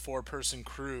little 4-person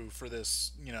crew for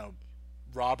this, you know,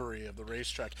 robbery of the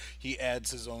racetrack. He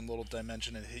adds his own little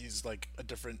dimension, and he's like a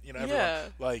different, you know, everyone, Yeah.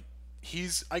 like,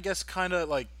 he's, I guess, kind of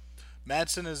like,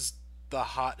 Madsen is the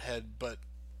hothead, but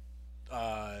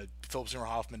Philip Seymour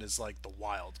Hoffman is like the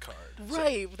wild card.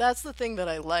 Right, that's the thing that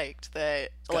I liked. That,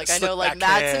 got like, I know, slick like,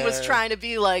 back Madsen was hair. trying to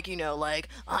be like, you know, like,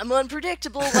 I'm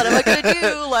unpredictable. What am I gonna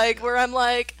do? Like, where I'm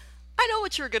like, I know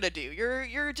what you're gonna do.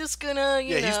 You're just gonna,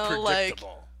 you Yeah, he's know, like,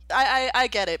 predictable. I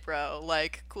get it, bro.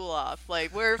 Like, cool off.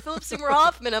 Like, where Philip Seymour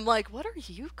Hoffman, I'm like, what are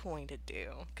you going to do?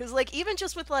 Because, like, even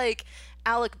just with, like,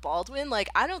 Alec Baldwin, like,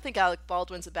 I don't think Alec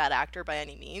Baldwin's a bad actor by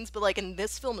any means, but, like, in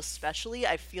this film especially,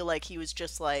 I feel like he was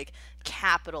just, like,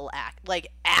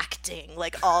 acting,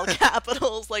 like, all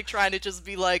capitals, like, trying to just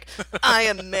be like, I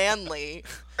am manly.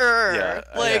 Yeah,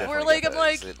 I like, definitely we're like, get I'm that.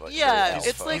 like, He's, like, yeah, very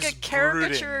it's alpha. like a He's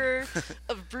caricature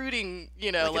of brooding,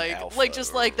 you know, Like an like alpha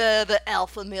just or- like the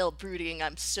alpha male brooding,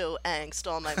 I'm so angst,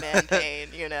 all my man pain,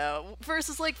 you know,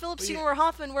 versus like Philip Seymour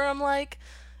Hoffman, where I'm like,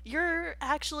 you're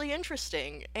actually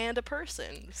interesting and a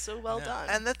person, so well done.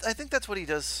 And I think that's what he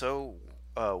does so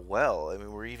well. I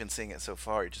mean, we're even seeing it so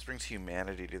far. He just brings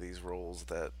humanity to these roles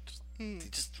that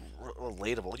just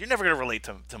relatable. You're never gonna relate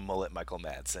to mullet Michael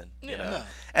Madsen, you know. No.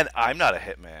 And I'm not a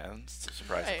hitman.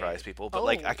 Surprise, Right. surprise, people. But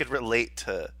like, Oh. I could relate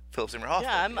to Philip Seymour Hoffman.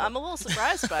 yeah, you know? I'm a little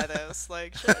surprised by this.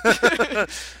 Like, shit.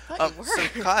 Thought you So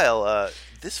were. Kyle,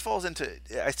 this falls into.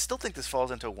 I still think this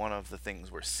falls into one of the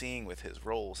things we're seeing with his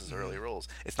roles, his early roles.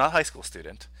 It's not high school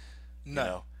student. No. You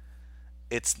know?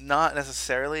 It's not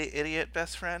necessarily idiot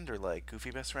best friend or like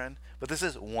goofy best friend, but this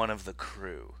is one of the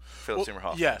crew. Philip Seymour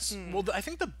Hoffman. Yes. Well, I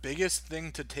think the biggest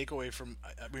thing to take away from,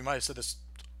 we might have said this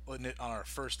on our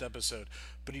first episode,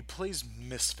 but he plays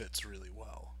misfits really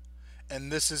well.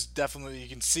 And this is definitely, you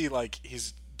can see, like,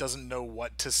 he's doesn't know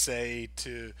what to say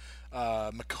to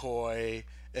McCoy,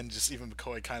 and just even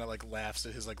McCoy kind of, like, laughs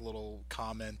at his, like, little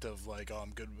comment of, like, oh,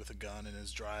 I'm good with a gun and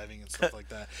his driving and stuff like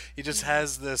that. He just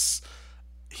has this,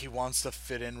 he wants to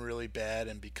fit in really bad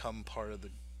and become part of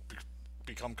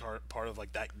part of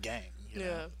like that gang. You know?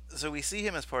 Yeah. So we see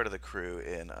him as part of the crew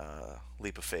in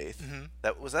Leap of Faith.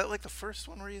 That was that like the first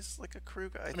one where he's like a crew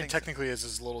guy. I mean, technically, is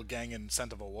his little gang in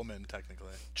Scent of a Woman,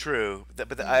 technically. True,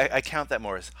 I count that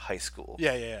more as high school.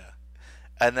 Yeah.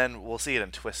 And then we'll see it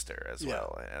in Twister as Yeah.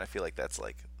 well, and I feel like that's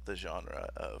like the genre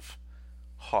of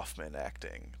Hoffman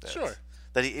acting. Sure.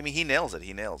 That he nails it.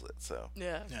 He nails it. So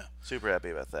Yeah. Yeah. super happy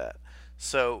about that.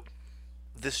 So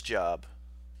this job.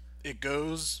 It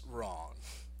goes wrong.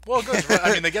 Well, it goes right.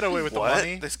 I mean, they get away with What? the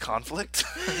money. There's conflict?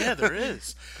 Yeah, there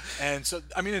is. And so,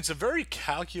 I mean, it's a very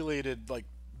calculated, like,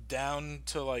 down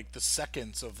to, like, the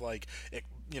seconds of, like,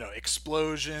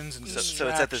 explosions and So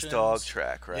it's at this dog distractions.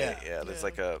 track, right? Yeah. There's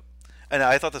like a... And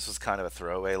I thought this was kind of a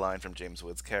throwaway line from James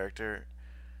Woods' character.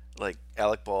 Like,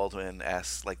 Alec Baldwin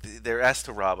asks... Like, they're asked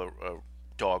to rob a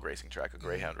dog racing track, a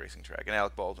greyhound racing track. And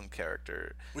Alec Baldwin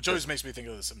character... Which always makes me think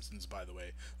of The Simpsons, by the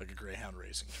way. Like a greyhound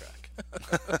racing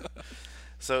track.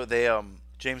 So they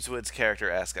James Woods'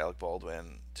 character asks Alec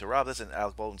Baldwin to rob this, and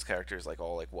Alec Baldwin's character is like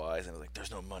all like wise and like,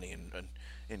 there's no money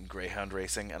in greyhound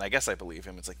racing, and I guess I believe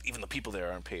him. It's like even the people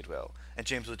there aren't paid well, and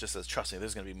James Woods just says, "Trust me,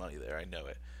 there's gonna be money there. I know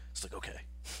it." It's like, okay.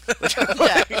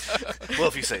 Well,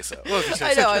 if you say so.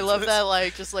 I know. I love that.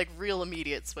 Like, just like real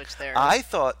immediate switch there. I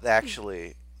thought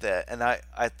actually that, and I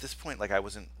at this point, like, I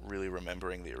wasn't really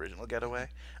remembering the original Getaway.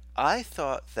 I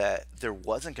thought that there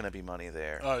wasn't going to be money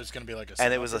there. Oh, it was going to be like a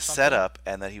and it setup was or a something? setup,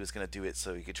 and that he was going to do it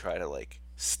so he could try to like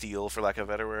steal, for lack of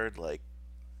a better word, like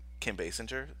Kim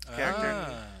Basinger's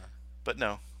character. But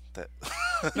no, that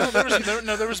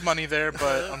there was money there,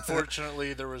 but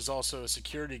unfortunately, there was also a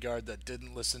security guard that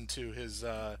didn't listen to his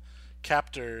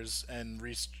captors and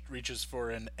reaches for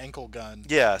an ankle gun.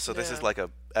 Yeah, so this is like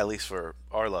at least for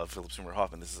our love, Philip Seymour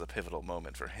Hoffman, this is a pivotal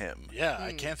moment for him. Yeah,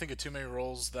 I can't think of too many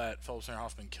roles that Philip Seymour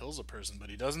Hoffman kills a person, but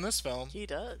he does in this film. He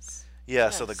does. Yeah,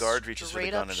 so the guard reaches for the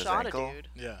gun in his shot a ankle. dude.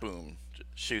 Yeah. Boom.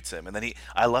 Shoots him. And then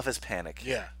I love his panic.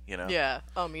 Yeah. You know? Yeah.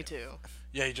 Oh, me too.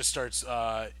 Yeah, he just starts,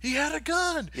 he had a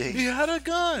gun! Yeah, he had a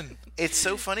gun! It's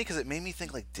so funny because it made me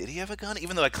think, like, did he have a gun?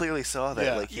 Even though I clearly saw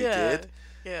that, like, he yeah. did.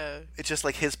 Yeah. It's just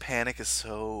like his panic is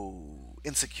so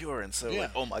insecure and so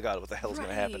like, oh my god, what the hell is going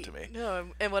to happen to me? No,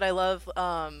 and what I love,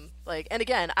 like, and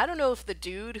again, I don't know if the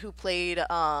dude who played,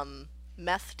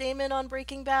 Meth Damon on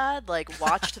Breaking Bad, like,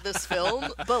 watched this film,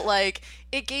 but, like,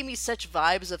 it gave me such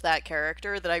vibes of that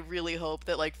character that I really hope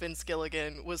that, like, Vince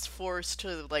Gilligan was forced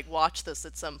to, like, watch this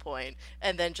at some point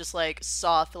and then just, like,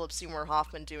 saw Philip Seymour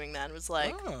Hoffman doing that and was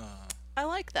like, I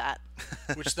like that.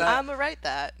 Which that... I'm gonna write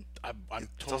that. I'm It's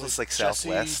totally also like Jesse,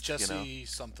 Southwest, Jesse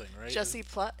something, right? Jesse,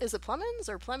 is it Plemons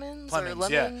or Plemons or Clemens,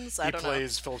 Lemons? yeah. I don't know. He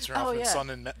plays Philip Seymour Hoffman's son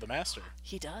in The Master.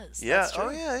 He does. Yeah. That's true. Oh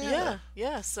yeah.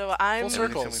 Yeah. So I'm Full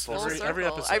circle. Full Every circle.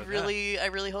 episode. I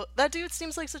really hope that dude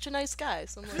seems like such a nice guy.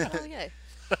 So I'm like, oh yay.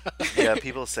 Yeah,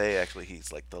 people say actually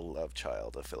he's like the love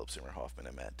child of Philip Seymour Hoffman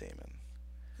and Matt Damon.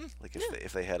 Like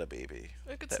if they had a baby,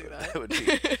 I could see that. That would be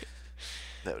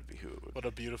that would be who it would. What a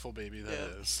beautiful baby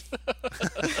that is.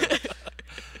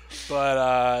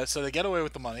 But so they get away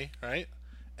with the money, right?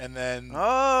 And then they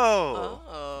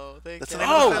that's get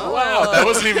wow,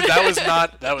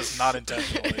 that was not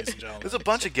intentional, ladies and gentlemen. There's a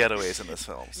bunch of getaways in this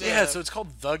film. So. Yeah, so it's called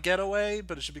The Getaway,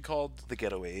 but it should be called The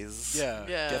Getaways. Yeah.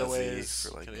 Getaways.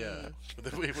 For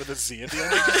like, with a Z at the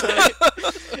end. Did you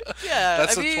say? Yeah,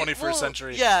 that's the 21st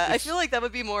century. Yeah, I feel like that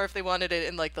would be more if they wanted it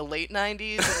in like the late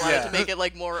 90s and wanted to make it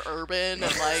like more urban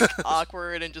and like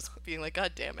awkward and just being like,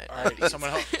 God damn it. All right, someone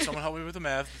help me with the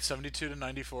math. 72 to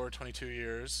 94, 22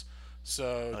 years.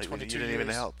 So 22 you didn't years. even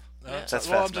help. That's fast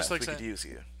I'm math. just like we saying, could use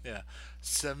you. Yeah,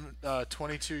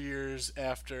 22 years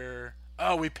after.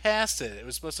 Oh, we passed it. It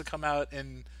was supposed to come out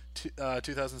in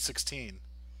 2016.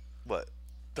 What?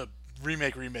 The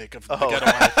remake of The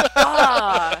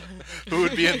Getaway. Who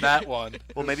would be in that one?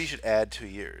 Well, maybe you should add 2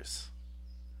 years.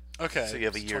 Okay. So you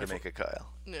have a year to make a Kyle.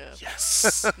 Yeah.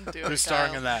 Yes. Who's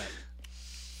starring in that?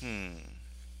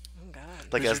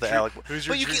 Like who's as the your Alec. who's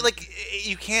your But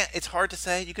you can't. It's hard to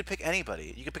say. You could pick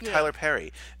anybody. You could pick Tyler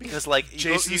Perry because like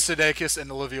Jason Sudeikis and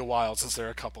Olivia Wilde, since they're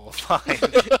a couple. Fine.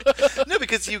 No,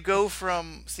 because you go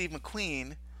from Steve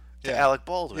McQueen to Alec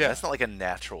Baldwin. Yeah. That's not like a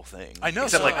natural thing. I know.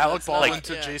 Except So like Alec Baldwin like,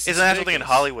 to Jason. It's a natural thing in Sudeikis.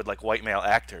 Hollywood, like white male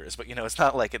actors. But it's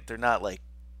not like they're not like.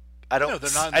 I don't. No,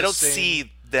 they're not in I the don't same-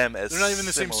 see them as. They're not even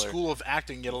the similar. same school of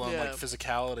acting, yet alone like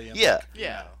physicality. And Yeah. like, you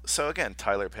know. So again,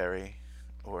 Tyler Perry,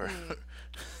 or.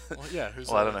 Well, yeah. Who's?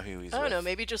 Well, I don't know who he's. I don't with. know.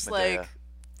 Maybe just Medea.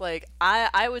 like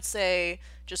I would say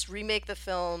just remake the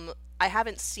film. I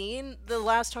haven't seen the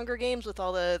last Hunger Games with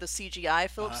all the CGI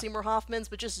Philip Seymour Hoffmans,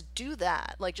 but just do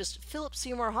that. Like just Philip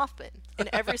Seymour Hoffman in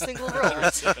every single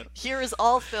role. Here is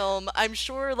all film. I'm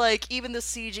sure like even the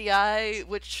CGI,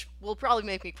 which will probably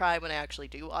make me cry when I actually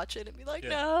do watch it and be like,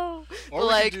 no. Or but we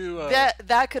like could do,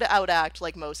 that could outact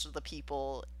like most of the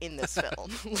people in this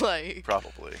film. Like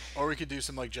Probably. Or we could do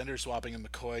some like gender swapping, and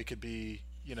McCoy could be,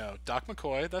 Doc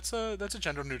McCoy. That's a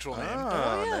gender neutral name.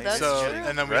 Oh, yeah, that's so, true.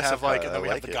 and then we have Recipe, and then we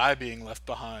I have like the it. guy being left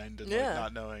behind and like Yeah.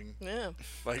 not knowing,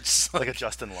 Like a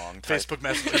Justin Long type. Facebook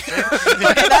Messenger.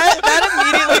 that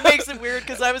immediately makes it weird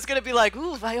because I was gonna be like,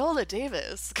 ooh, Viola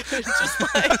Davis. Just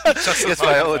like, Yes,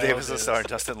 Viola Davis is starring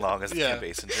Justin Long as Yeah. Kim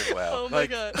Basinger. Wow. oh my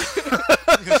Like- god.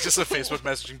 It's just a Facebook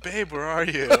messaging, babe, where are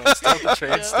you? I'm still at the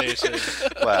train station.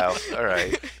 Wow. All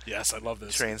right. Yes, I love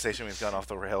this. Train station. We've gone off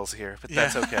the rails here, but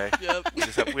that's Yeah. okay.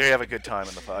 Yep. We have a good time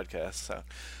in the podcast.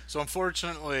 So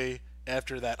unfortunately,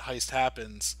 after that heist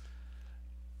happens,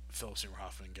 Philip Seymour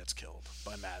Hoffman gets killed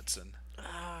by Madsen. Oh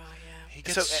yeah. He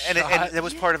gets and shot. that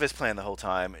was part of his plan the whole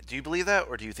time. Do you believe that,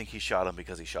 or do you think he shot him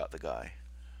because he shot the guy?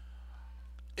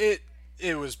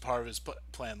 It was part of his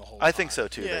plan the whole time. I think so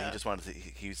too. That Yeah. he just wanted to.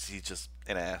 He's just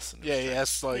an ass. And Yeah, he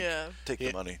asks like take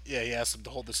the money. Yeah, he asks him to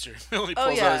hold the steering wheel. He Oh,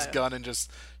 pulls out his yeah. gun and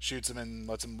just shoots him and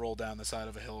lets him roll down the side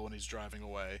of a hill when he's driving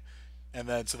away. And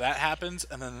then so that happens,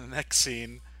 and then the next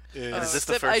scene is. is this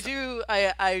the Except first?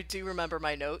 I do remember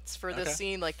my notes for this Okay.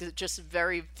 scene, like the just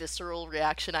very visceral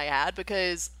reaction I had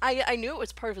because I knew it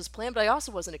was part of his plan, but I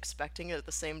also wasn't expecting it at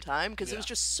the same time because it was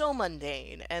just so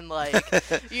mundane and like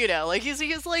like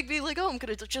he's like being like, oh, I'm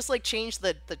gonna just like change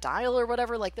the dial or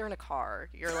whatever. Like they're in a car.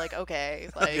 You're like, okay,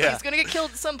 like he's gonna get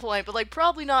killed at some point, but like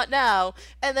probably not now.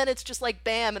 And then it's just like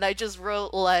bam, and I just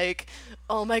wrote like,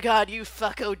 oh my god, you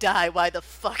fucko die, why the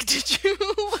fuck did you?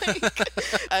 Like,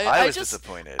 I was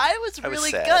disappointed. I was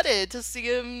really sad. gutted to see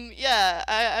him. Yeah,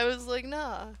 I was like,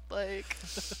 nah, like.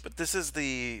 But this is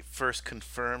the first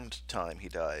confirmed time he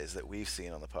dies that we've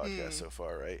seen on the podcast so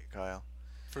far, right, Kyle?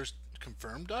 First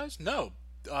confirmed dies? No.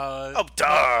 Oh,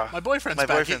 duh! My boyfriend's My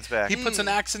back. boyfriend's back. He puts an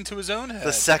axe into his own head.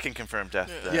 The second confirmed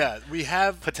death. Then. Yeah, we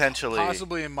have potentially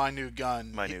possibly in My New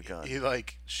Gun. My New Gun. He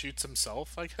like shoots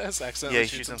himself, I guess. Accidentally Yeah,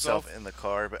 he shoots himself in the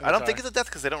car, but I don't think it's a death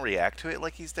because they don't react to it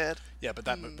like he's dead. Yeah, but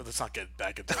let's not get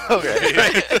back into that. Okay,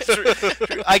 right.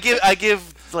 True. I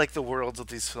give like the worlds of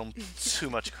these films too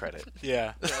much credit.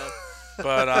 Yeah.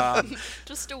 But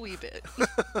just a wee bit.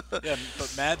 Yeah, but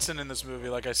Madsen in this movie,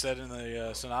 like I said in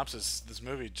the synopsis, this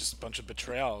movie just a bunch of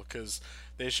betrayal because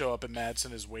they show up and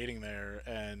Madsen is waiting there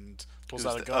and pulls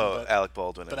out a gun. Oh, Alec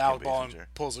Baldwin. But Alec Baldwin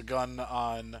pulls a gun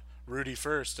on Rudy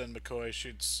first, and McCoy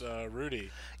shoots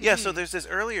Rudy. Yeah, so there's this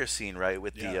earlier scene, right,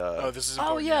 with the this is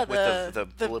yeah, with the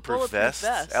bulletproof vest.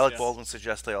 vest. Alec Baldwin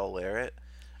suggests they all wear it.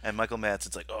 And Michael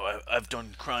Madsen's like, oh, I've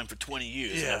done crime for 20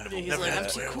 years. Yeah, and he's like, I'm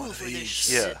too cool for this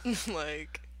shit.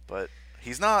 Like, but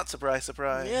he's not. Surprise,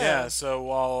 surprise. Yeah. So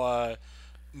while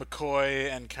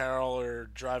McCoy and Carol are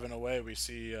driving away, we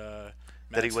see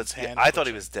that he was. hand I thought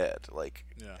he twitching. was dead. Like,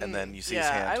 and then you see his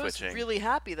yeah, hand I twitching. was really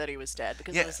happy that he was dead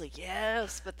because I was like,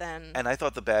 yes, but then. And I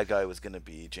thought the bad guy was going to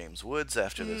be James Woods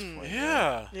after this point.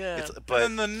 Yeah. But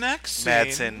and then the next scene,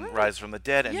 Madsen rises from the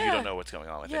dead, and you Yeah. don't know what's going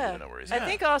on with him. You don't know where he's I at.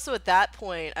 think also at that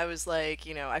point, I was like,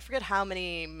 I forget how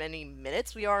many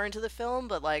minutes we are into the film,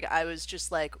 but like, I was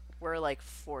just like, we're like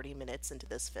 40 minutes into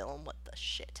this film. What the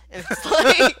shit? And it's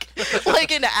like,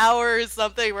 like an hour or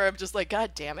something where I'm just like,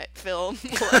 God damn it, film.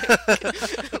 Like,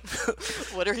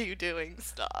 what are you doing?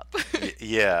 Stop.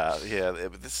 Yeah.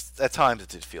 This at times it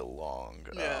did feel long.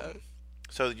 Yeah.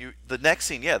 So the next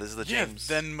scene, this is the James.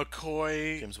 Then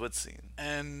McCoy, James Woods scene,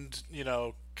 and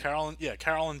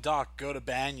Carol and Doc go to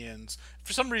Banyan's.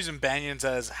 For some reason, Banyan's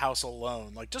has House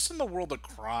Alone, like just in the world of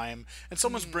crime, and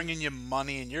someone's bringing you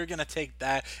money, and you're gonna take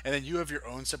that, and then you have your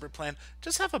own separate plan.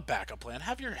 Just have a backup plan.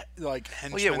 Have your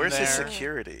henchmen Well, yeah, where's there. his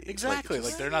security? Exactly,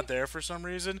 like they're not there for some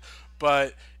reason.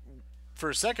 But for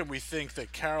a second, we think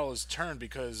that Carol is turned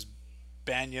because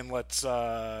Banyan lets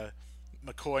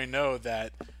McCoy know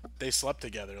that they slept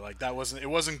together. Like it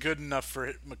wasn't good enough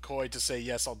for McCoy to say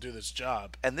yes, I'll do this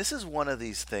job. And this is one of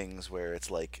these things where it's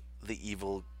like the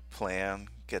evil plan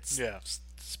gets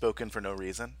spoken for no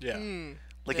reason. Yeah.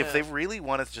 Like if they really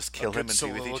wanted to just kill him and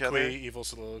be with each other, evil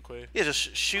soliloquy. Yeah,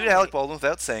 just shoot Alec Baldwin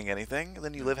without saying anything, and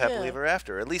then you live happily ever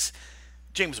after. At least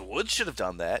James Woods should have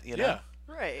done that. You know. Yeah.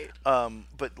 Right.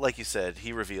 But like you said,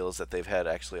 he reveals that they've had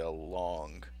actually a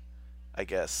long, I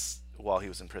guess, while he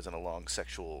was in prison, a long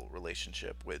sexual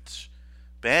relationship, which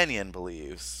Banyan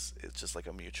believes it's just like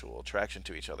a mutual attraction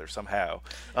to each other somehow.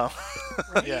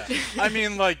 Yeah. I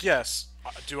mean, yes.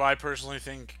 Do I personally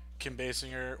think Kim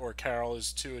Basinger or Carol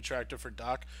is too attractive for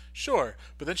Doc? Sure.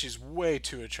 But then she's way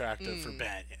too attractive for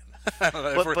Banyan.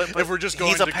 If we're just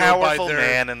going he's a to powerful go by their...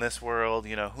 man in this world,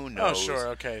 who knows? Oh, sure,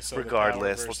 okay. So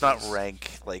regardless, let's not rank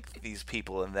these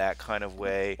people in that kind of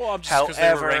way. Well, just because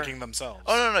they were ranking themselves.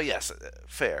 Oh no, yes,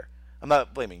 fair. I'm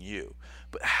not blaming you,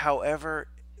 but however,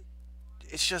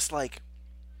 it's just like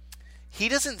he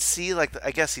doesn't see I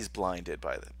guess he's blinded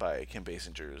by Kim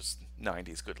Basinger's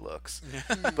 90s good looks,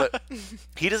 but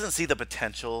he doesn't see the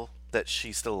potential that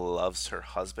she still loves her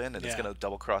husband and is going to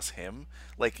double cross him,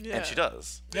 and she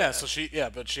does. Yeah, so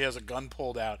but she has a gun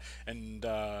pulled out, and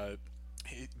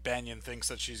Banyan thinks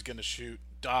that she's going to shoot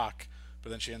Doc, but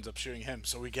then she ends up shooting him.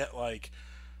 So we get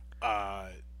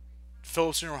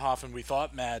Philip Seymour Hoffman. We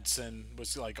thought Madsen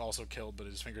was also killed, but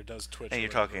his finger does twitch. And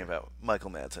you're talking about Michael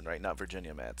Madsen, right? Not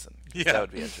Virginia Madsen. Yeah, that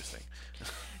would be interesting.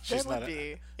 That would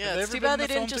be. Yeah, it's too bad they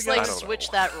didn't just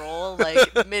switch that role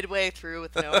midway through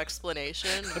with no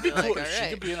explanation. That'd be cool. Like, all she right.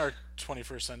 could be in our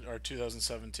 21st century, our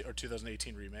 2017 or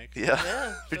 2018 remake.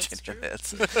 Yeah, Virginia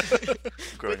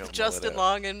Madsen. Growing with up Justin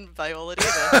Long and Viola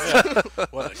Davis.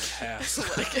 What a cast!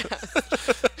 What a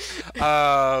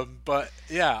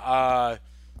cast!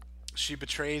 She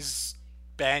betrays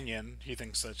Banyan. He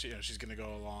thinks that she's going to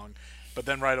go along, but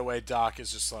then right away Doc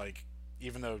is just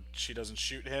even though she doesn't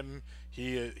shoot him,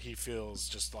 he feels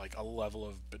just a level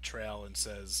of betrayal and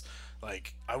says I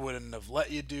wouldn't have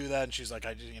let you do that. And she's like,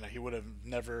 he would have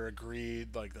never agreed.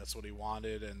 That's what he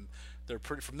wanted. And they're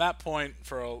from that point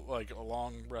for a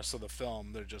long rest of the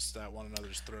film, they're just at one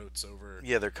another's throats over.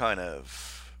 Yeah, they're kind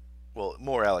of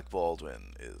more Alec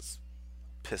Baldwin is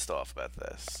pissed off about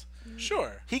this.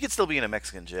 Sure. He could still be in a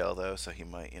Mexican jail, though, so he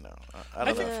might, I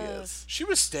don't know if he is. She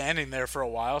was standing there for a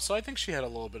while, so I think she had a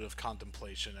little bit of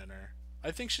contemplation in her.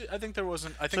 I think there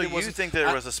wasn't. I So think it you wasn't. think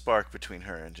there was a spark between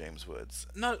her and James Woods?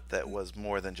 No, that was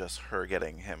more than just her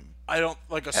getting him. I don't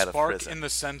like a out of spark prison. in the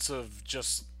sense of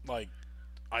just like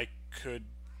I could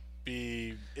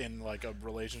be in like a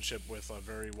relationship with a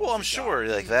very Well, I'm wealthy sure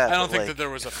guy. like that. I don't but, think like, that there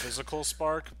was a physical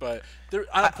spark, but there.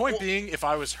 Point being, if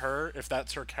I was her, if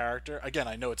that's her character, again,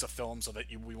 I know it's a film, so that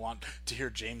we want to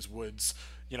hear James Woods,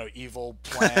 evil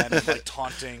plan, and, like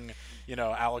taunting,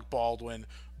 Alec Baldwin,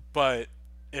 but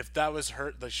if that was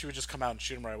her, like she would just come out and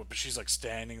shoot him right away. But she's like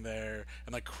standing there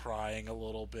and like crying a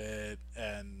little bit,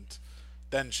 and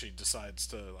then she decides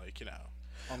to like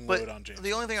unload on James.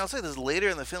 The only thing I'll say is later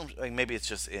in the film, like maybe it's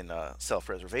just in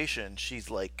self-preservation, she's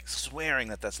like swearing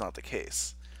that that's not the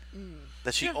case.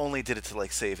 That she only did it to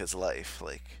like save his life.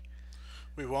 Like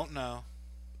we won't know.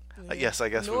 Yes, I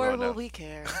guess Nor we won't will know. we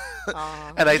care.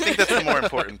 And I think that's the more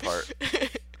important part.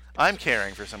 I'm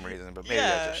caring for some reason, but maybe I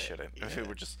Yeah, just shouldn't. If we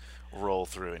would just roll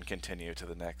through and continue to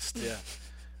the next Yeah.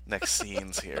 next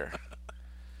scenes here.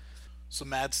 So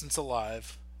Madsen's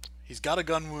alive. He's got a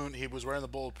gun wound. He was wearing the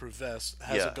bulletproof vest.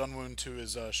 Has a gun wound to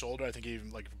his shoulder. I think he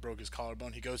even like broke his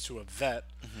collarbone. He goes to a vet.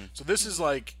 So this is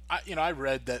like I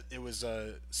read that it was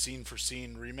a scene for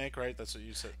scene remake, right? That's what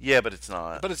you said. Yeah, but it's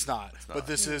not. But it's not. But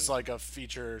this is like a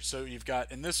feature. So you've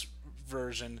got in this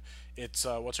version, it's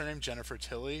what's her name? Jennifer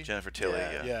Tilly. Jennifer Tilly,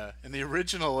 yeah. In the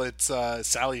original, it's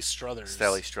Sally Struthers.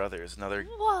 Sally Struthers, another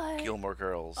What? Gilmore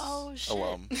Girls Oh, shit.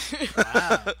 alum.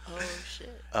 Wow. Oh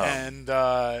shit.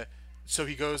 And so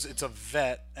he goes. It's a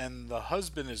vet, and the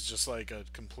husband is just like a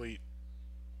complete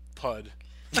pud.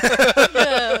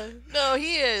 Yeah. No,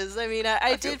 he is. I mean,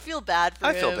 I did feel bad for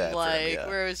I him. feel bad for him, like, yeah.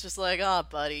 where it was just like, oh,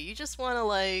 buddy, you just want to,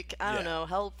 like, I don't Yeah. know,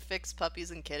 help fix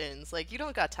puppies and kittens. Like, you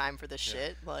don't got time for this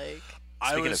shit. Like,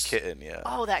 Speaking of kitten, yeah.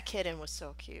 oh, that kitten was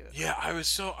so cute. Yeah, I was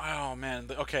so. Oh man.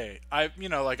 Okay, I I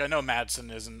know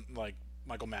Madsen isn't like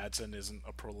Michael Madsen isn't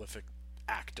a prolific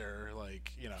actor.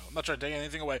 Like I'm not trying to take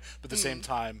anything away, but at the same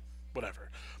time,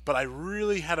 whatever. But I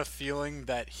really had a feeling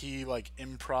that he like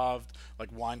improv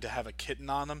like wanted to have a kitten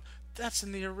on him. That's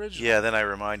in the original. Yeah, then I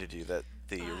reminded you that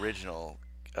the original,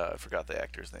 I forgot the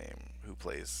actor's name, who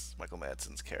plays Michael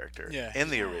Madsen's character. Yeah. In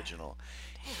the original,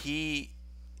 he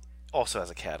also has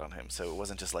a cat on him, so it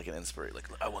wasn't just like an inspiration, like,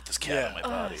 I want this cat on my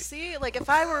body. See, like if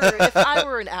I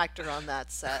were an actor on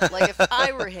that set, like if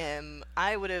I were him,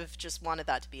 I would have just wanted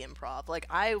that to be improv. Like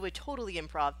I would totally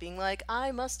improv being like,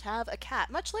 I must have a cat.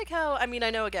 Much like how, I mean, I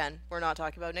know again, we're not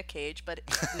talking about Nick Cage, but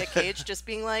Nick Cage just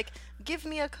being like, give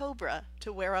me a cobra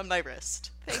to wear on my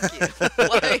wrist. Thank you.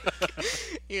 Like,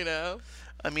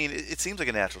 I mean, it seems like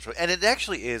a natural choice, and it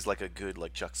actually is like a good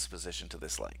like juxtaposition to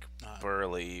this like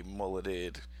burly,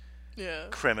 mulleted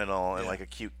criminal and like a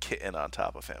cute kitten on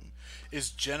top of him.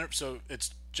 So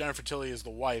it's Jennifer Tilly is the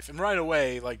wife, and right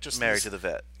away like just Married to the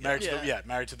vet. Married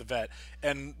to the vet,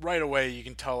 and right away you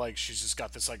can tell like she's just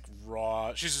got this like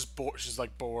raw. She's just bored. She's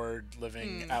like bored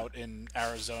living out in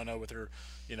Arizona with her,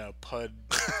 pud.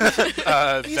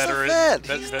 He's veteran. a vet.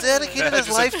 He's dedicated his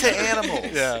life to animals.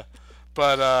 Yeah,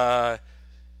 but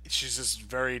she's just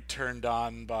very turned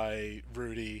on by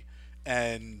Rudy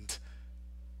and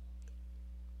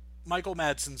Michael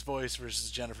Madsen's voice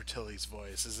versus Jennifer Tilly's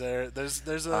voice. Is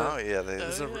there's a Oh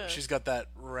yeah, she's got that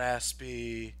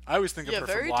raspy. I always think of her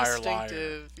very from Liar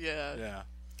distinctive. Liar. Yeah. Yeah.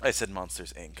 I said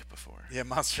Monsters Inc. before. Yeah,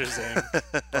 Monsters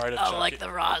Inc. Bride of Oh, Chucky. like the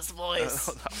Roz voice.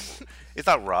 It's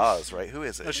not Roz, right? Who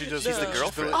is it? No, she does. She's the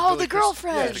girlfriend. Oh, the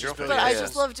girlfriend. Yeah, the girlfriend. But Yeah, I yeah.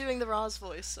 just love doing the Roz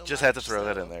voice so Just much. had to throw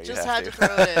that in there. You Just have had to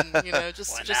throw it in.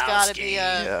 Just gotta be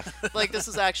like this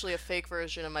is actually a fake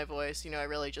version of my voice. I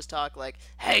really just talk like,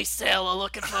 "Hey, sailor,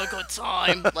 looking for a good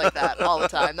time," like that all the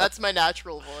time. That's my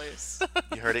natural voice.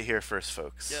 You heard it here first,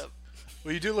 folks. Yep.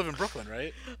 Well, you do live in Brooklyn,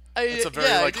 right? It's a very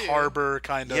like harbor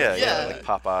kind of. Yeah, like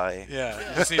Popeye. Yeah,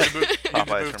 you just need to move,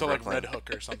 Popeye to from like Brooklyn. Red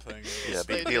Hook or something. Yeah,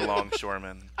 be a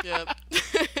longshoreman. Yep.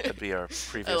 That'd be our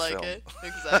previous I like film. it.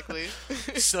 Exactly.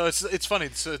 So it's funny.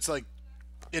 So it's like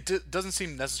doesn't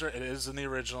seem necessary. It is in the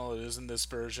original. It is in this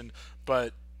version.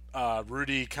 But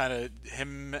Rudy kind of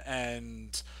him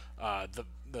and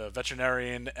the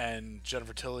veterinarian and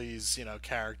Jennifer Tilly's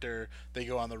character, they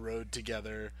go on the road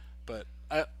together. But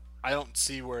I don't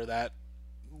see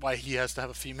why he has to have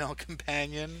a female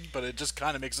companion. But it just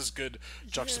kind of makes this good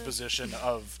juxtaposition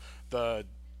of the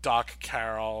Doc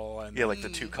Carroll and like the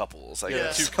two couples. I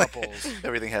guess. The two couples.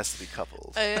 Everything has to be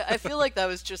couples. I feel like that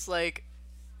was just like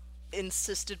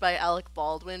insisted by Alec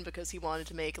Baldwin because he wanted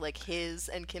to make like his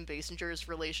and Kim Basinger's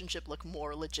relationship look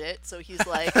more legit. So he's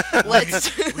like,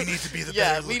 let's we need to be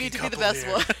the we need to be the best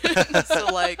one. So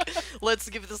like, let's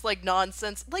give this like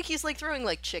nonsense. Like he's like throwing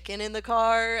like chicken in the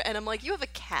car, and I'm like, you have a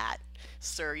cat.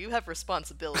 sir, you have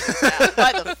responsibilities now.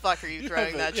 Why the fuck are you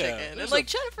throwing that yeah, chicken? And there's like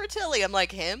Jennifer Tilly, I'm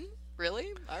like, him? Really?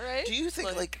 All right. Do you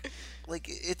think like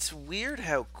it's weird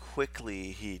how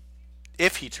quickly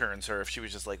if he turns her, if she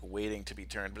was just like waiting to be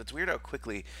turned, but it's weird how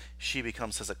quickly she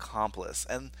becomes his accomplice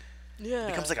and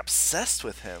becomes like obsessed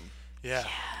with him. Yeah.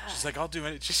 She's like, I'll do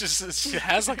it. She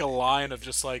has like a line of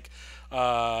just like,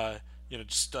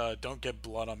 just don't get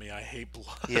blood on me. I hate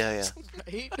blood. Yeah.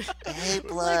 Right? I hate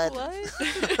blood. Like,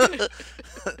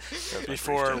 what?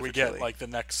 Before we get like the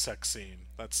next sex scene.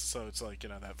 It's like,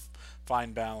 that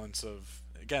fine balance of,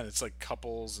 again, it's like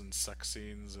couples and sex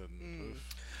scenes and.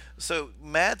 So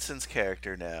Madsen's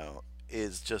character now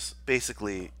is just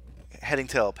basically heading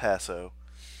to El Paso.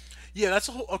 Yeah, that's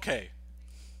a whole okay.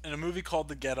 In a movie called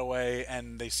The Getaway,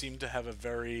 and they seem to have a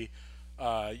very,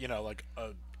 like a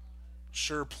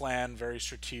sure plan, very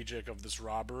strategic of this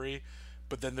robbery,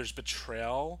 but then there's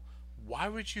betrayal. Why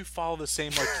would you follow the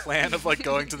same plan of like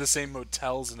going to the same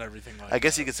motels and everything like that? I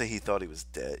guess you could say he thought he was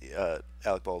dead.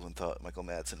 Alec Baldwin thought Michael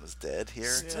Madsen was dead here.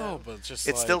 Still, but just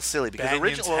it's like still silly because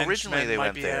originally they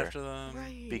went there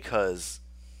Right. because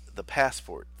the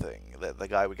passport thing, the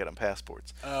guy would get on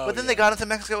passports. Oh, but then they got into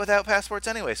Mexico without passports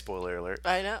anyway. Spoiler alert.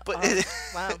 I know. But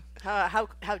wow.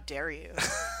 How dare you?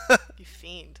 You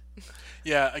fiend.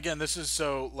 Yeah. Again, this is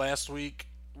so. Last week,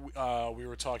 we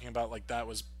were talking about like that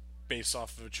was based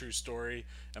off of a true story,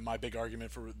 and my big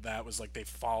argument for that was like they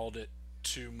followed it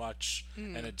too much,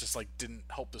 and it just like didn't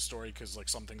help the story because like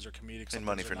some things are comedic, some and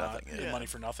money things for are not, nothing. and Yeah. money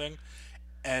for nothing.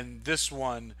 And this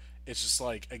one, it's just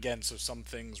like again, so some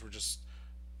things were just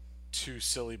too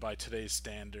silly by today's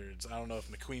standards. I don't know if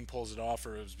McQueen pulls it off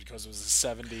or it was because it was the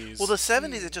 70s. Well, the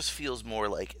 70s, it just feels more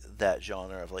like that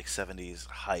genre of like 70s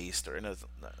heist, or not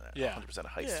 100% a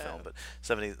heist film, but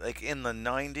 70s, like in the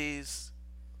 90s.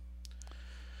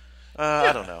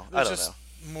 I don't know. I don't know.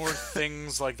 More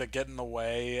things like that get in the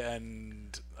way,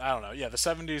 and I don't know. Yeah, the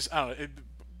 70s. I don't know.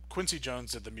 Quincy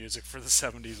Jones did the music for the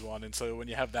 70s one, and so when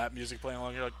you have that music playing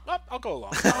along, you're like, well, I'll go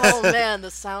along. Oh man, the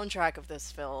soundtrack of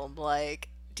this film, like.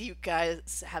 Do you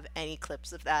guys have any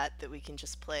clips of that we can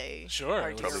just play? Sure,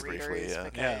 our dear probably briefly. readers? Yeah,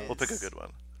 Because, we'll pick a good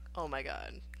one. Oh my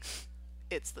god,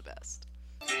 it's the best.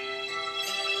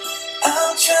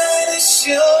 I'll try to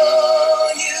show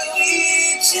you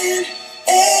each and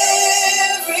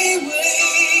every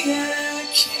way I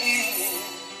can,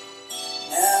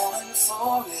 now and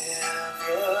forever.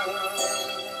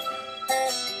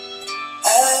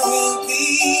 I will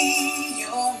be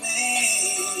your man.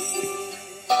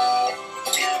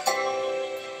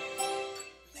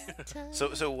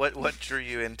 So what drew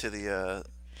you into the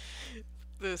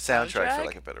soundtrack, for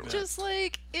like a better word? Just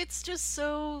like it's just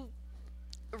so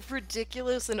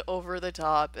ridiculous and over the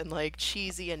top and like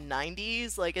cheesy and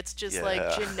 90s. Like it's just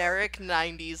like generic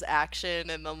 90s action,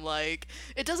 and then like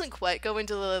it doesn't quite go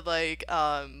into the like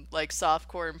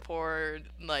softcore and porn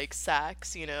like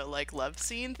sax, like love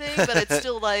scene thing, but it's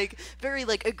still like very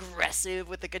like aggressive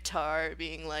with the guitar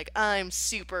being like, I'm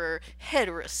super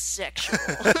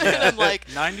heterosexual. And I'm like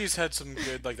 90s had some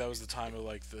good, like that was the time of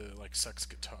like the like sex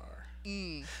guitar.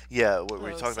 Yeah, we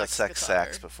were talking about Sex guitar.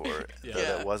 Sax before. Yeah.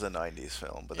 That was a 90s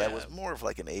film, but that was more of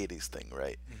like an 80s thing,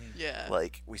 right? Yeah.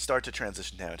 Like, we start to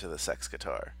transition down to the sex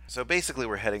guitar. So basically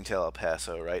we're heading to El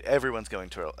Paso, right? Everyone's going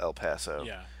to El Paso.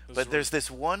 Yeah. But there's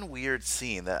this one weird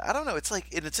scene that, I don't know, it's like,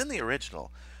 it's in the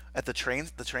original. At the train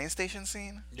station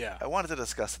scene? Yeah. I wanted to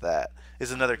discuss that.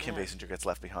 Is another Kim Basinger gets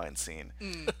left behind scene.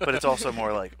 But it's also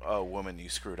more like, oh, woman, you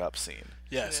screwed up scene.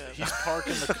 Yes, he's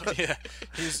parking the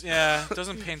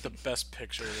doesn't paint the best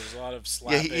picture. There's a lot of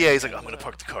slapping. He's like, I'm going to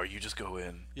park the car, you just go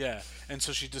in. Yeah, and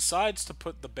so she decides to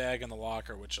put the bag in the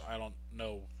locker, which I don't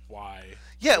know why.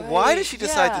 Yeah, why did she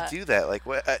decide to do that? Like,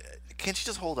 what? Can't she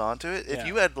just hold on to it? If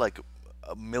you had, like,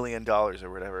 $1 million or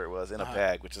whatever it was in a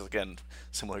bag, which is, again,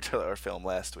 similar to our film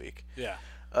last week. Yeah.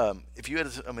 If you had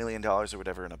 $1 million or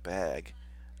whatever in a bag,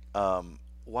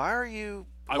 why are you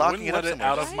I locking wouldn't it up let it somewhere?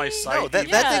 out of my sight. No, that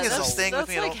thing is just staying with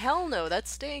me. That's like hell no. That's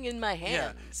staying in my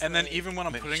hands. Yeah, and then even when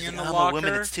I'm putting in the I'm locker, a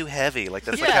woman, it's too heavy. Like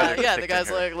that's like how they're the depicting guy's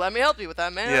her. like, let me help you with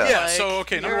that, man. Yeah. Like, so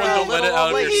okay, number you're one, a don't let it little out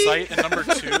of lady. your sight, and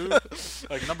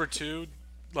number two,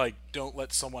 like don't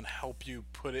let someone help you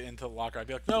put it into the locker. I'd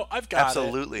be like, no, I've got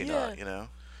Absolutely it. not. You know.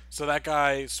 So that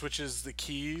guy switches the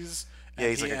keys. Yeah,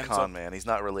 he's like a con man. He's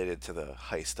not related to the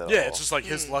heist at all. Yeah, it's just like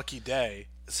his lucky day.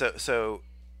 So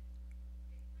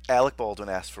Alec Baldwin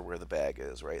asks for where the bag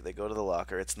is, right? They go to the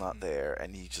locker, it's not there,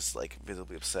 and he's just like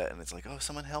visibly upset, and it's like, oh,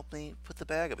 someone help me put the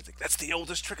bag up. It's like, that's the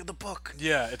oldest trick of the book.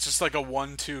 Yeah, it's just like a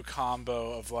 1-2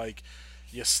 combo of like,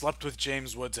 you slept with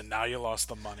James Woods and now you lost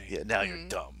the money. Yeah, now you're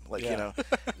dumb. Like, Yeah. you know.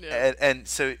 Yeah. And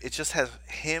so it just has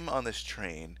him on this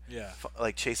train, Yeah.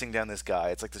 like chasing down this guy.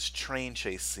 It's like this train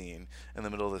chase scene in the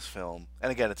middle of this film.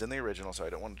 And again, it's in the original, so I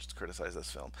don't want to just criticize this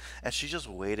film. And she's just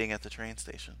waiting at the train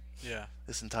station Yeah.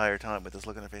 this entire time with this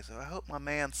look on her face. I hope my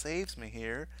man saves me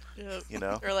here. Yeah. You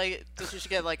know? Or like, does she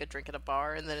get like a drink at a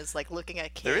bar and then it's like looking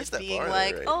at There kids is that being bar there,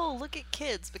 like, right? oh, look at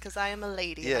kids because I am a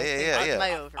lady. Yeah, and I yeah, think yeah, of yeah.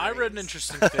 my ovaries. I read an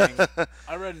interesting thing.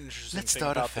 Let's thing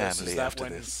start a about this family is that after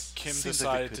when this. Kim Seems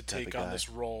like a decided good to type of take on guy. this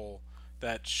role,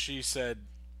 that she said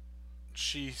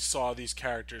she saw these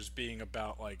characters being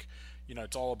about like, you know,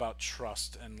 it's all about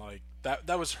trust, and like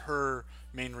that was her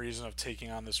main reason of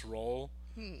taking on this role,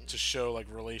 to show like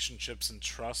relationships and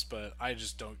trust. But I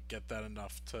just don't get that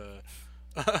enough to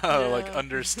like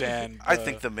understand. I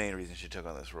think the main reason she took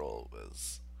on this role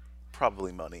was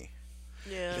probably money.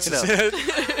 Yeah. This You know. is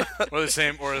it. Or the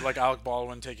same, or like Alec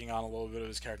Baldwin taking on a little bit of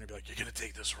his character and be like, "You're gonna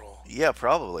take this role." Yeah,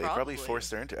 probably Probably.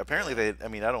 forced her into. Apparently, they. I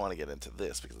mean, I don't want to get into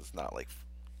this because it's not like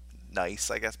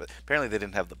nice, I guess. But apparently, they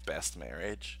didn't have the best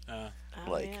marriage.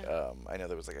 Like, yeah. I know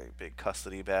there was like a big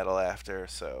custody battle after.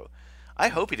 So, I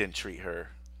hope he didn't treat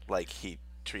her like he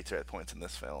treats her at points in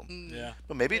this film. Yeah.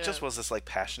 But maybe it Yeah. just was this like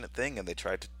passionate thing, and they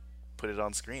tried to put it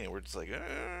on screen, and we're just like,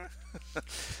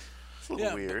 it's a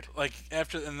little weird. But, like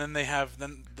after, and then they have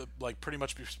the like pretty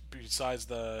much besides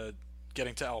the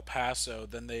getting to El Paso,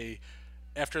 then they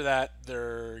after that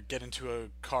they're get into a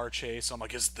car chase. I'm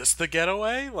like, is this the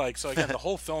getaway? Like, so again, the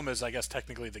whole film is, I guess,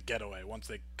 technically the getaway once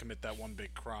they commit that one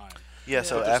big crime. Yeah,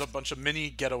 so But there's af- a bunch of mini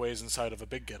getaways inside of a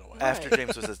big getaway. After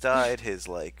James Woods has died, his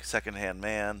like second-hand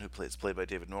man, who played by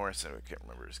David Morrison, I can't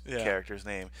remember his Yeah. character's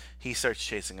name, he starts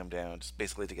chasing him down, just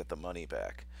basically to get the money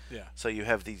back. Yeah. So you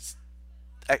have these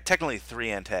technically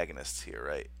three antagonists here,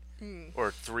 right?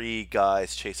 Or three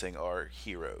guys chasing our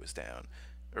heroes down,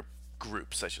 or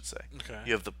groups, I should say. Okay.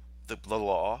 You have the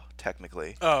law,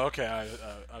 technically. Oh, okay.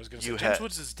 I was gonna say You James ha-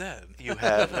 Woods is dead. You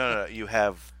have no. You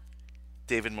have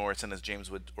David Morrison as James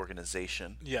Wood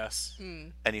Organization. Yes.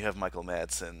 And you have Michael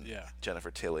Madsen, Yeah.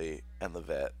 Jennifer Tilly, and the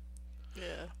vet. Yeah.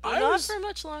 I But not was- for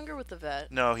much longer with the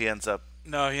vet. No, he ends up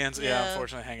No, he ends. Yeah, Yeah.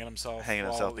 unfortunately, hanging himself. Hanging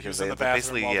while himself he because was in they the bathroom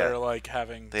basically, while yeah, they're like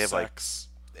having they have sex.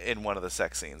 in one of the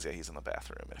sex scenes. Yeah, he's in the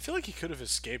bathroom. I feel like he could have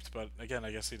escaped, but again,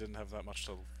 I guess he didn't have that much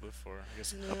to live for. I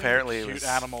guess Apparently, it cute was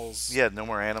animals. Yeah, no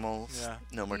more animals. Yeah.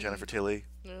 No more Jennifer Tilly.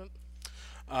 Yep.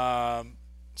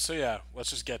 So yeah, let's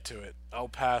just get to it. El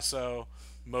Paso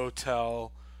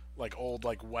motel, like old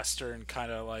like Western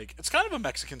kind of like, it's kind of a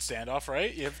Mexican standoff,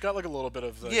 right? You've got like a little bit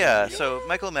of the Yeah. So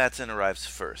Michael Madsen arrives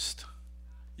first.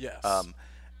 Yes.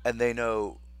 And they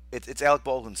know it's Alec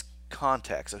Baldwin's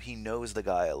contact, so he knows the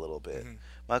guy a little bit.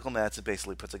 Michael Madsen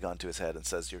basically puts a gun to his head and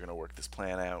says, "You're going to work this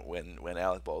plan out when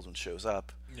Alec Baldwin shows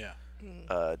up. Yeah.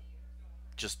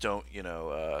 Just don't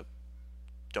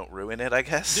don't ruin it, I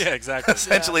guess." Yeah, exactly.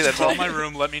 Essentially, Just that's all. call my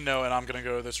room. Let me know, and I'm gonna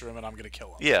go to this room, and I'm gonna kill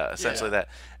him. Yeah, essentially that.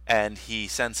 And he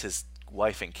sends his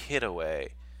wife and kid away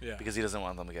Yeah. because he doesn't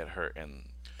want them to get hurt.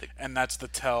 And that's the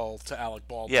tell to Alec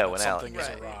Baldwin. Yeah, that when something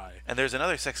Alec. is awry. And there's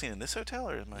another sex scene in this hotel,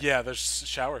 or am I? Yeah, there's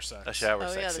shower sex. A shower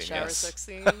Oh sex yeah, scene. the shower yes. sex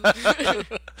scene.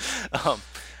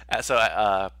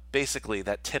 So basically,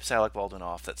 that tips Alec Baldwin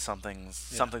off that something's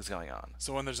going on.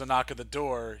 So when there's a knock at the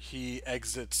door, he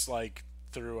exits like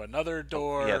through another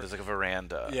door. Yeah, there's like a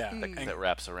veranda. Yeah. that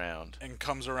wraps around. and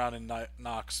comes around and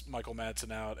knocks Michael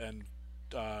Madsen out, and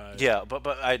Yeah, but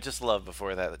I just love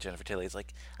before that Jennifer Tilly's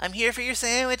like, "I'm here for your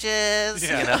sandwiches,"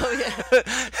 Yeah. you know.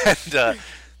 Oh yeah.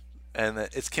 and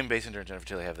it's Kim Basinger and Jennifer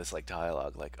Tilly have this like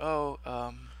dialogue, like, "Oh,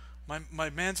 my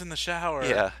man's in the shower.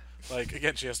 Yeah. Like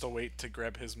again, she has to wait to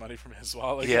grab his money from his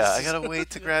wallet. yeah, I gotta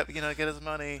wait to grab, get his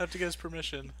money. have to get his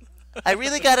permission. I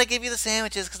really gotta give you the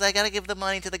sandwiches because I gotta give the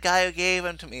money to the guy who gave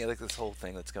them to me." Like this whole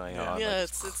thing that's going on. Yeah, like,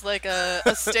 it's like a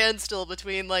standstill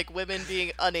between like women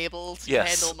being unable to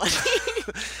Yes. handle money.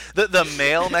 The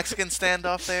male Mexican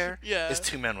standoff there is Yeah.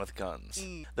 two men with guns.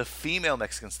 The female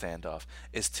Mexican standoff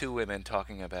is two women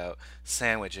talking about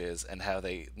sandwiches and how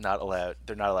they're not allowed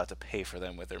to pay for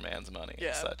them with their man's money and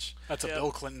Yeah. such. That's a Yeah.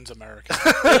 Bill Clinton's America.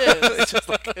 It is.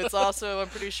 It's also, I'm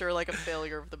pretty sure, like a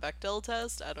failure of the Bechdel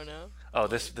test. I don't know. Oh,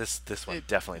 this one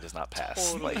definitely does not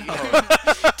pass. Totally.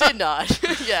 Like, Did not.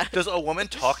 Yeah. does a woman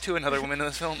talk to another woman in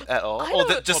this film at all? I Oh,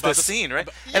 don't- just about this the- scene, right?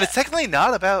 And it's technically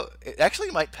not about. It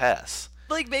actually might pass.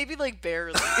 Like maybe like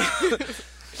barely.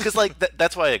 Because like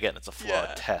that's why again it's a flawed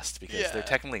Yeah. test because Yeah. they're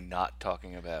technically not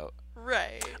talking about.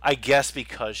 Right. I guess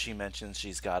because she mentions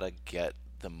she's got to get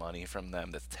the money from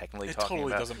them that's technically It talking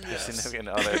totally about doesn't their pass. significant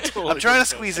other. Totally I'm trying to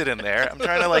doesn't squeeze it in there. I'm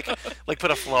trying to like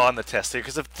put a flaw in the test here,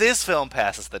 because if this film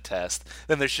passes the test,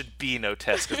 then there should be no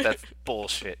test, because that's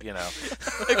bullshit, you know.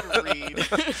 Agreed.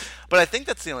 But I think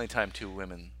that's the only time two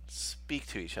women speak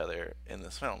to each other in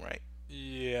this film, right?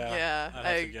 Yeah. Yeah, I'd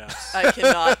have to guess. I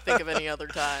cannot think of any other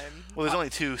time. Well, there's only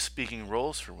two speaking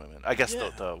roles for women. I guess Yeah.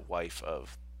 the wife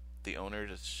of the owner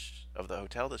of the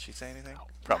hotel, does she say anything?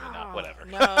 Probably not. Whatever.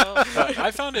 No.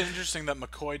 I found it interesting that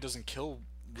McCoy doesn't kill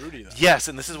Rudy, though. Yes,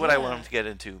 and this is what I wanted to get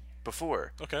into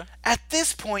before. Okay. At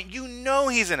this point, you know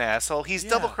he's an asshole. He's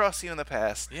Yeah. double-crossed you in the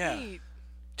past. Yeah. Right.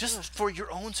 Just for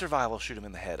your own survival, shoot him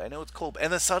in the head. I know it's cold.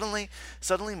 And then suddenly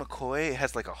McCoy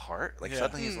has like a heart. Like Yeah.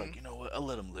 suddenly he's like, you know what? I'll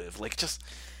let him live. Like just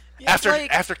Yeah,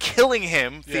 after killing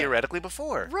him Yeah. theoretically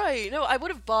before. Right. No, I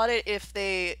would have bought it if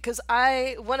they, because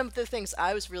one of the things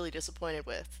I was really disappointed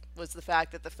with was the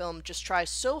fact that the film just tries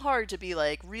so hard to be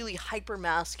like really hyper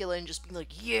masculine, just being like,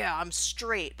 yeah, I'm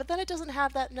straight, but then it doesn't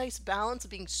have that nice balance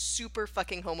of being super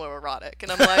fucking homoerotic,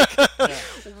 and I'm like,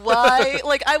 why?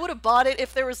 Like, I would have bought it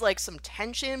if there was like some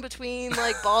tension between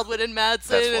like Baldwin and Madsen,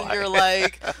 That's and why. you're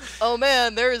like, oh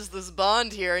man, there is this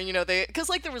bond here, and you know because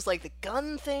like there was like the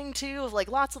gun thing too, of like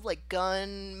lots of like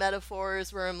gun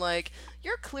metaphors where I'm like,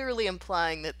 you're clearly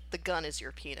implying that the gun is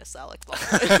your penis, Alec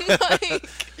Baldwin. Like,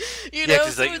 you know, Yeah,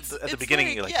 because so like, it's- at the it's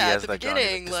beginning, like, he yeah, has at the that gun. He's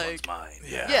beginning, like, like, this one's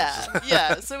mine.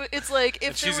 yeah. So it's like if And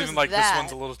there she's was even like, that, this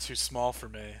one's a little too small for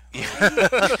me.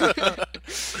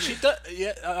 She does.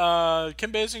 Yeah.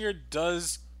 Kim Basinger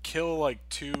does kill like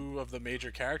two of the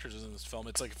major characters in this film.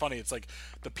 It's like funny. It's like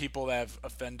the people that have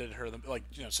offended her. Like,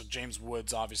 you know, so James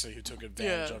Woods, obviously, who took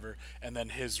advantage Yeah. of her, and then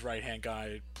his right hand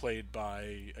guy, played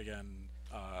by again.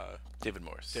 David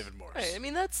Morse. Right, I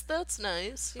mean that's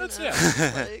nice. You That's know?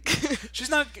 yeah. Like, she's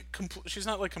not she's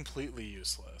not like completely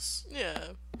useless. yeah.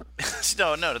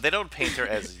 No, they don't paint her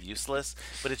as useless,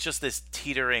 but it's just this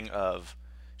teetering of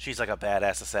she's like a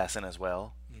badass assassin as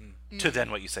well, to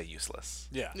then what you say useless.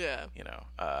 Yeah. Yeah. You know,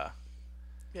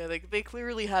 Yeah, they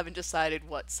clearly haven't decided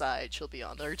what side she'll be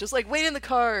on. They're just like, wait in the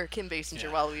car, Kim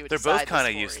Basinger, while we would they're decide both kind this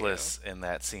of for useless in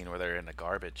that scene where they're in a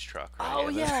garbage truck, right? Oh,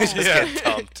 And then yeah. they just Yeah. get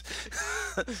dumped.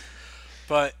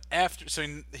 But after, so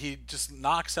he just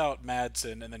knocks out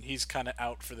Madsen, and then he's kind of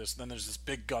out for this. Then there's this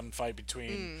big gunfight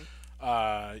between,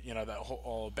 you know, that whole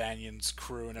all Banyan's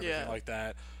crew and everything Yeah. like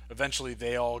that. Eventually,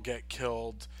 they all get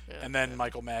killed, and then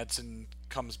Michael Madsen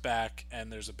comes back,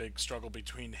 and there's a big struggle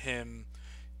between him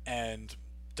and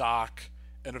Doc.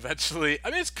 And eventually, I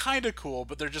mean, it's kind of cool,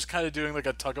 but they're just kind of doing like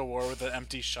a tug of war with an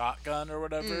empty shotgun or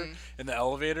whatever in the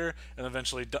elevator, and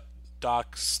eventually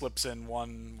Doc slips in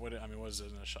one. What is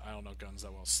it? I don't know guns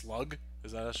that well. Slug?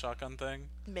 Is that a shotgun thing?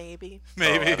 Maybe.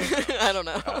 Maybe. I don't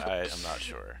know. I'm not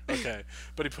sure. Okay,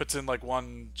 but he puts in like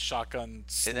one shotgun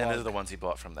slug. And those are the ones he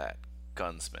bought from that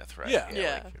gunsmith, right? Yeah.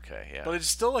 Yeah. Like, okay, yeah. But it's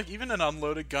still like even an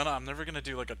unloaded gun. I'm never gonna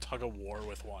do like a tug of war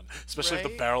with one, especially if the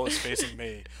Right? barrel is facing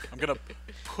me. I'm gonna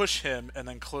push him and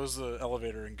then close the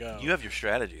elevator and go. You have your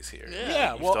strategies here.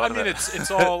 Yeah, You've well, thought I mean, about-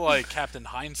 it's all like Captain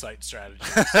Hindsight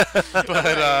strategies.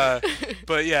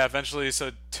 But yeah, eventually,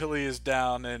 so Tilly is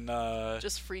down and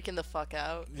Just freaking the fuck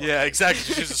out. yeah, exactly.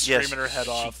 She's just Yeah, screaming her head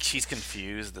off. She's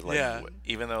confused that, like, Yeah.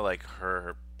 even though like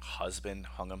her husband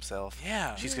hung himself,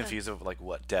 Yeah. she's Yeah. confused of like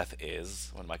what death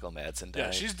is when Michael Madsen died.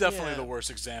 Yeah, she's definitely Yeah. the worst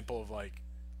example of like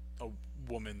a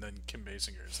woman than Kim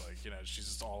Basinger is. Like, you know, she's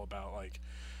just all about like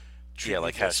treat yeah, me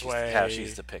like this how way.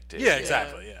 she's depicted. Yeah,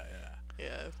 exactly. Yeah, yeah.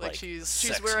 Yeah, like, Like, she's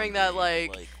sex wearing hungry, that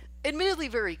like admittedly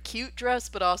very cute dress,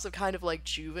 but also kind of like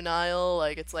juvenile.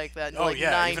 Like it's like that. Oh like,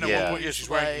 yeah, even at 90s, one point, yeah, she's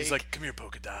wearing. He's like, "Come here,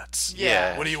 polka dots."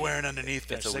 Yeah. What are you wearing underneath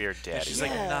there? It's a She's like- weird and daddy She's thing.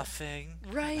 like Yeah. nothing.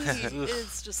 Right.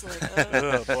 It's just like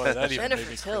Oh boy, that even made me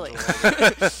Jennifer Tilly. cringe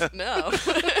a little bit. No.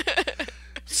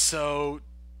 So,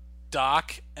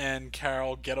 Doc and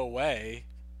Carol get away.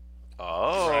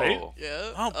 Oh. Right?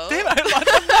 Yeah. Oh, damn!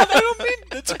 I don't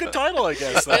mean it's a good title, I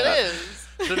guess. It is.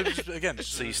 Should have just, again.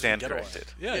 So you stand getaway. corrected.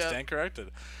 Yeah, Yeah. stand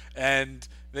corrected. And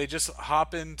they just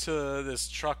hop into this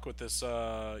truck with this,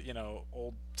 you know,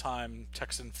 old-time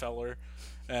Texan feller,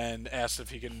 and asks if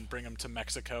he can bring him to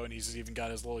Mexico. And he's even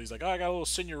got his little. He's like, "Oh, I got a little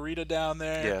senorita down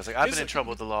there." Yeah, it's like I've He's been in trouble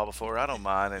with the law before. I don't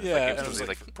mind. And it's Yeah, like, and it it was was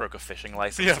like broke a fishing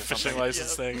license. Yeah, or fishing something.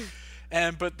 license thing.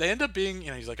 But they end up being,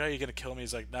 you know, he's like, "Oh, you're gonna kill me?"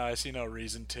 He's like, "No, I see no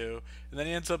reason to." And then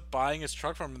he ends up buying his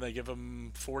truck from him. And they give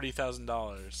him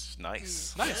 $40,000.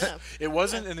 Nice. Nice. Yeah. It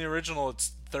wasn't in the original.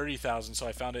 It's 30,000. So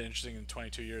I found it interesting. In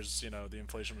 22 years, you know, the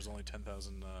inflation was only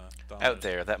 $10,000. Out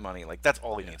there, that money, like that's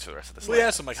all he needs for the rest of this Well, he life.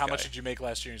 asked him like, this "How guy. much did you make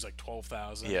last year?" And he's like,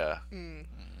 12,000. Yeah.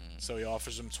 So he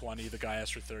offers him 20. The guy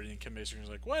asked for 30, and Kim Basinger's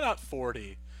like, "Why not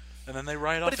 40?" and then they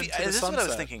ride But off into the this is sunset. what I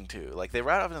was thinking too. Like they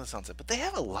ride off into the sunset, but they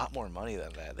have a lot more money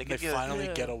than that. They finally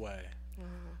get away.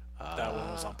 That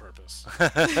one was on purpose.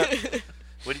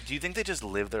 Do you think they just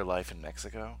live their life in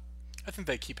Mexico? I think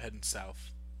they keep heading south.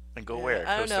 And go where?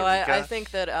 I don't Costa know. Rica? I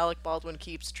think that Alec Baldwin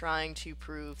keeps trying to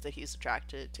prove that he's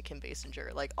attracted to Kim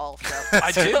Basinger, like all throughout.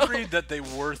 I did read that they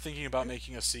were thinking about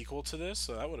making a sequel to this,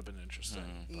 so that would have been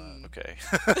interesting. Okay.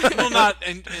 Well, not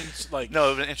in like. No, it would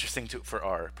have been interesting for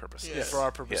our purposes. Yeah, for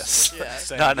our purposes. Yes.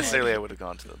 Not necessarily I would have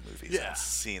gone to the movies and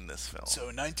seen this film.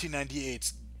 So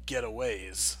 1998's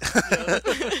Getaways.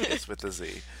 It's with the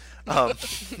Z.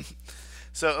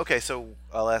 So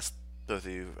I'll ask both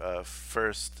of you.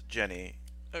 First, Jenny.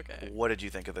 Okay. What did you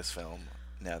think of this film?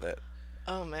 Now that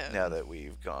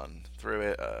we've gone through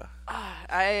it,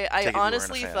 I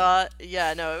honestly thought,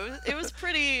 it was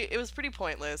pretty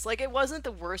pointless. Like, it wasn't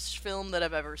the worst film that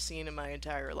I've ever seen in my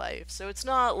entire life. So it's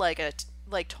not like a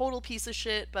total piece of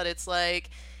shit, but it's like,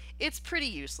 it's pretty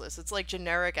useless. It's like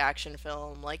generic action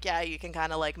film. Like, yeah, you can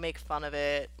kind of like make fun of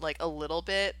it like a little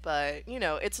bit, but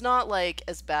it's not like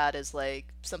as bad as like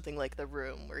something like The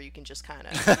Room, where you can just kind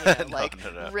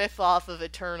of riff off of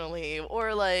eternally,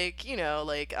 or like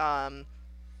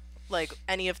like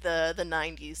any of the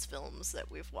 90s films that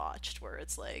we've watched, where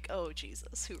it's like, oh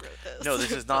Jesus, who wrote this? No,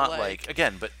 this is not like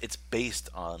again, but it's based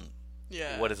on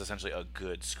Yeah. what is essentially a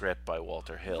good script by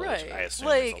Walter Hill, Right. which I assume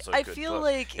like, is also a I good feel book.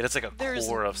 like It's like a there's,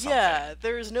 core of something. Yeah,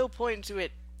 there's no point to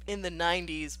it in the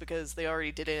 90s because they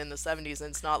already did it in the 70s, and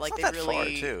it's not like It's they not that far,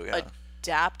 really too, yeah.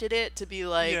 adapted it to be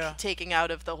like Yeah. taking out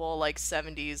of the whole like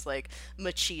 70s like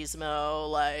machismo,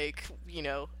 like,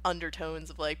 undertones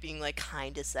of like being like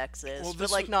kind of sexist, Well, but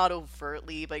this like was- not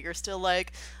overtly, but you're still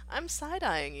like, I'm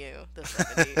side-eyeing you, the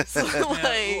 70s. Yeah, well,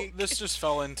 like, this just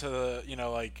fell into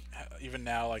like even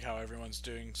now, like how everyone's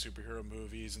doing superhero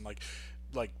movies and like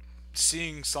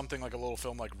seeing something like a little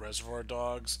film like Reservoir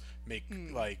Dogs make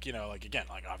like again,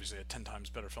 like obviously a 10 times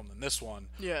better film than this one.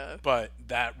 Yeah. But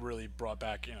that really brought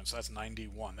back, so that's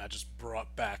 91. That just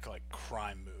brought back like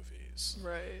crime movies.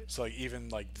 Right. So like even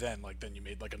then you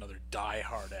made like another Die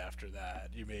Hard after that.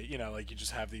 You made like you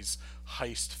just have these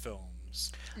heist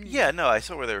films. Yeah, no, I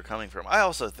saw where they were coming from. I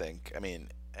also think,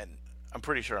 and I'm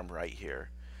pretty sure I'm right here,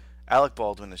 Alec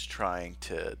Baldwin is trying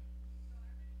to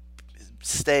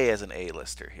stay as an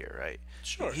A-lister here, right?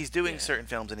 Sure. He's doing certain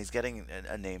films and he's getting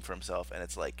a name for himself, and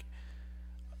it's like,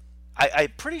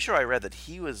 I'm pretty sure I read that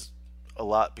he was a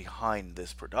lot behind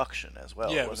this production as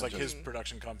well. Yeah, it was wasn't like just- his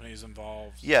production company's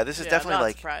involved. Yeah, this is Yeah, definitely I'm not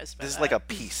like surprised by this is that. like a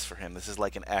piece for him. This is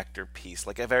like an actor piece,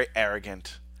 like a very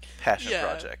arrogant passion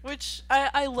project. Which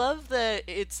I love that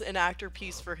it's an actor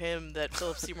piece for him that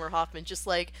Philip Seymour Hoffman just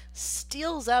like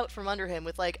steals out from under him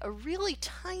with like a really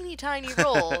tiny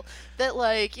role that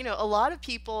like, a lot of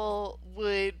people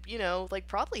would, like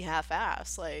probably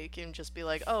half-ass, like, and just be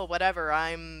like, oh, whatever,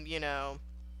 I'm,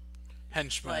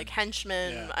 Henchman. like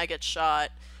henchman, Yeah. I get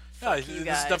shot. Yeah, Fuck you this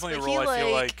guys. is definitely But a role he, I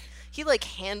feel like he like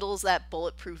handles that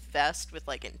bulletproof vest with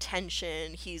like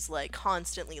intention. He's like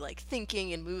constantly like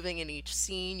thinking and moving in each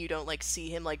scene. You don't like see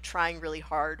him like trying really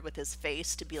hard with his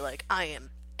face to be like, I am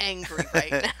angry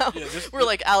right now. Where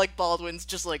like Alec Baldwin's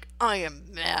just like, I am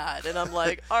mad, and I'm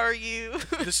like, are you?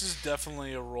 this is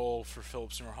definitely a role for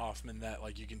Philip Seymour Hoffman that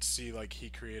like you can see like he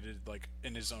created like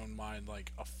in his own mind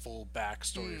like a full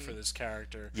backstory for this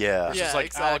character. Yeah. Versus Yeah, like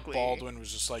exactly. Alec Baldwin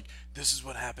was just like, this is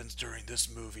what happens during this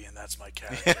movie and that's my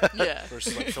character. Yeah.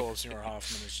 Versus like Philip Seymour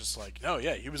Hoffman is just like, no,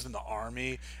 yeah, he was in the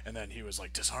army and then he was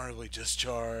like dishonorably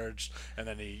discharged and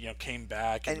then he came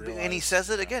back and And he realized, says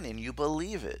it again, and you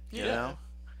believe it. You Yeah. know,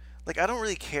 like I don't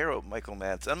really care what Michael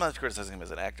Madsen. I'm not criticizing him as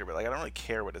an actor, but like I don't really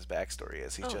care what his backstory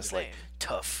is. He's just like same.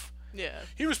 tough. Yeah.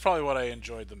 He was probably what I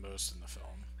enjoyed the most in the film.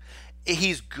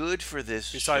 He's good for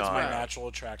this. Besides my genre. natural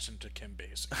attraction to Kim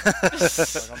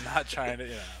Basinger. like, I'm not trying to,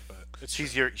 but it's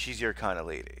she's your kind of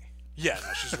lady. Yeah,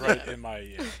 no, she's right in my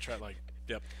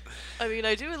yep. I mean,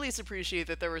 I do at least appreciate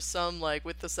that there was some, like,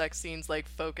 with the sex scenes, like,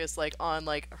 focus, like, on,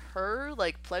 like, her,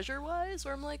 like, pleasure-wise,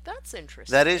 where I'm like, that's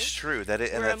interesting. That is true. And where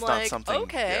that's I'm not like, something.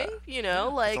 okay,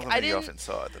 like, something I that you didn't, often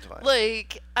saw at the time.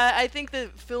 like, I think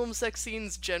that film sex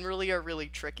scenes generally are really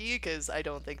tricky, because I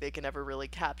don't think they can ever really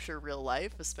capture real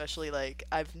life, especially, like,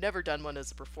 I've never done one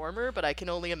as a performer, but I can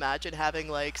only imagine having,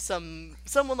 like, someone,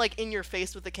 like, in your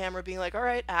face with the camera being like, all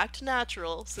right, act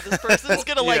natural, so this person's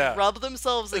gonna, like, Yeah. rub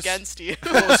themselves against you.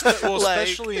 me. Well, Like,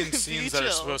 especially in be scenes that are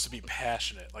chill. supposed to be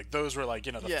passionate. Like those were like,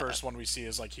 the Yeah. first one we see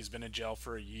is like he's been in jail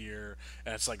for a year,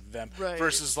 and it's like them Right.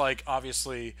 versus like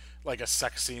obviously like a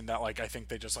sex scene that like I think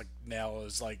they just like nail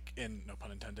is like in no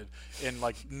pun intended in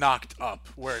like Knocked Up,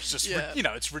 where it's just Yeah.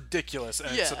 it's ridiculous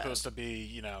and Yeah. it's supposed to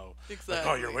be like, oh,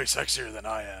 Exactly. you're way sexier than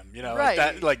I am,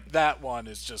 Right. like that one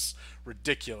is just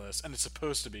ridiculous, and it's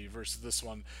supposed to be versus this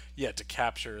one, to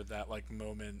capture that like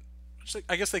moment. Which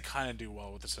I guess they kind of do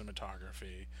well with the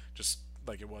cinematography, just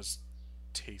like it was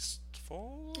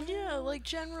tasteful. Yeah, like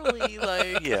generally,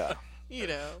 like Yeah.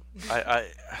 I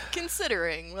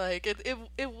considering like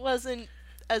it wasn't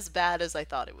as bad as I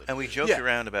thought it would. and we be. joked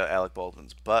around about Alec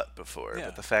Baldwin's butt before, Yeah.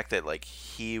 but the fact that like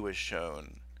he was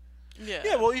shown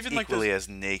Yeah. Well, even like equally as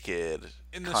naked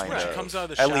in this kind when she of, comes out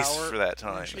of the at shower, least for that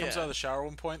time. when she comes out of the shower at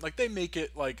one point, like they make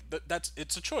it like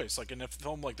it's a choice. Like in a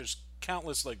film, like there's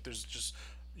countless there's just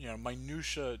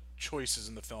minutia choices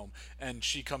in the film, and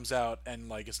she comes out and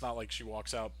like it's not like she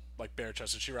walks out like bare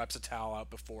chested. She wraps a towel out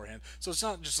beforehand, so it's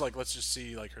not just like let's just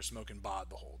see like her smoking bod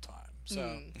the whole time.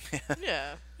 So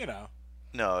Yeah.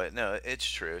 No, it's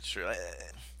true. It's true.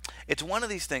 It's one of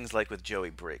these things like with Joey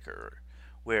Breaker,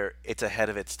 where it's ahead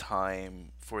of its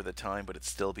time for the time, but it's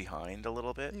still behind a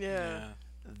little bit. Yeah.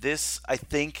 This, I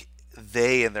think,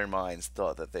 they in their minds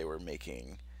thought that they were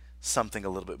making something a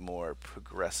little bit more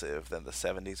progressive than the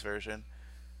 '70s version,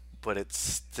 but it's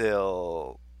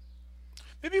still.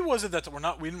 Maybe it wasn't that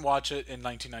we didn't watch it in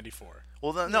 1994.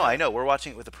 Well, no, I know we're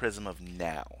watching it with the prism of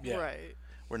now. Yeah. Right.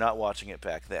 We're not watching it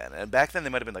back then, and back then they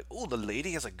might have been like, "Oh, the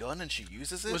lady has a gun and she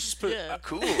uses it." Let's just put Yeah.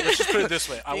 Cool. Let's just put it this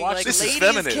way. I Being watched like, this is ladies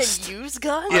feminist. can use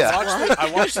guns. Yeah.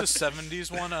 I watched the 70s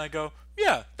one and I go,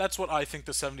 yeah, that's what I think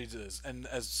the 70s is. And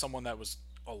as someone that was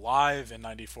alive in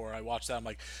 94, I watched that, I'm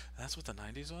like, that's what the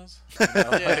 90s was?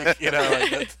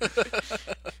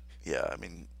 Yeah, I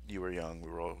mean, you were young, we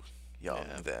were all young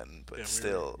then, but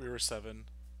still, we were 7.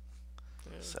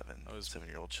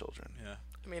 7-year-old children. Yeah.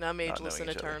 I mean, I'm ageless knowing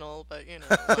and each other. eternal, but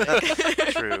like...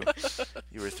 True.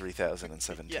 You were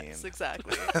 3017. Yes,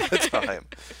 exactly. At the time.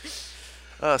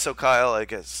 So Kyle, I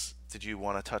guess, did you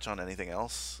want to touch on anything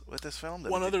else with this film?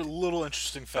 One other little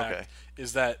interesting fact Okay.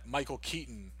 is that Michael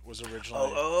Keaton was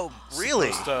originally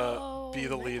really? supposed to be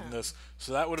the lead in this.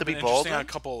 So that would have To been be interesting on a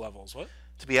Baldwin? couple of levels. What?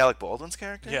 To be Alec Baldwin's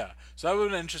character? Yeah. So that would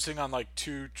have been interesting on like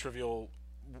two trivial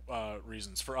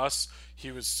reasons. For us, he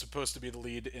was supposed to be the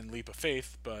lead in Leap of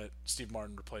Faith, but Steve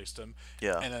Martin replaced him.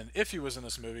 Yeah. And then if he was in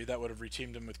this movie, that would have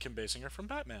reteamed him with Kim Basinger from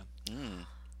Batman.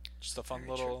 Just a fun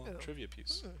little trivia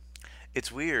piece.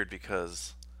 It's weird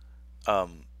because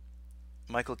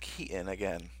Michael Keaton,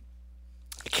 again,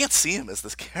 I can't see him as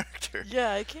this character.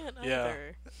 Yeah, I can't Yeah.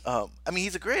 either. I mean,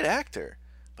 he's a great actor,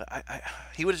 but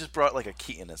he would have just brought like a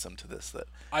Keatonism to this. That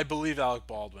I believe Alec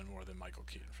Baldwin more than Michael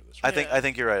Keaton for this. I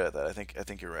think you're right about that. I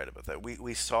think you're right about that.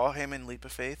 We saw him in Leap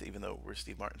of Faith, even though we're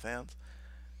Steve Martin fans.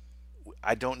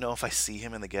 I don't know if I see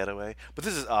him in The Getaway, but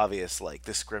this is obvious. Like,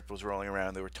 this script was rolling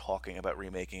around, they were talking about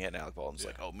remaking it, and Alec Baldwin's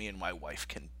like, "Oh, me and my wife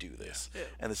can do this,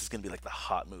 and this is gonna be like the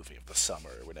hot movie of the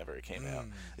summer, or whenever it came out.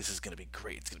 This is gonna be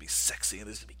great. It's gonna be sexy, and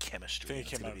there's gonna be chemistry." I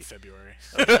think it came out in be... February.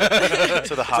 So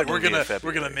the hot we're movie gonna in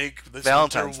February. we're gonna make this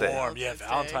Valentine's winter Day. warm. Yeah,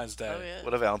 Valentine's Day. Oh, yeah.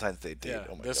 What a Valentine's Day date! Yeah,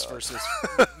 Oh my this god. versus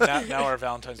now our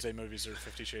Valentine's Day movies are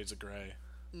 50 Shades of Grey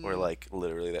or like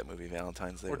literally that movie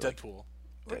Valentine's Day, or like, Deadpool.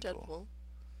 Or Deadpool.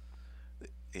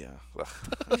 Yeah, ugh.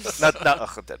 not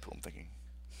Deadpool. I'm thinking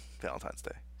Valentine's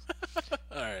Day.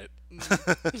 All right.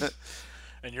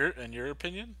 And your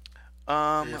opinion?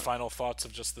 Your final thoughts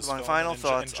of just this My film final and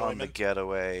thoughts on The enjoyment?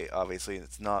 Getaway. Obviously,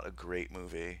 it's not a great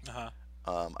movie.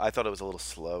 I thought it was a little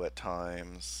slow at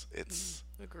times. It's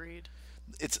Agreed.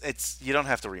 it's you don't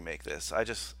have to remake this.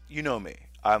 You know me.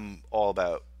 I'm all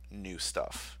about new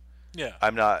stuff. Yeah. I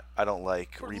don't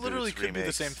like Or reboots, literally could be the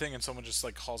remakes. same thing and someone just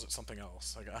like calls it something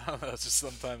else. Like I don't know, it's just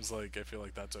sometimes like I feel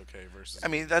like that's okay versus I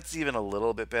mean, that's even a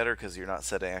little bit better because you're not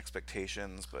setting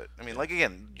expectations. But I mean, like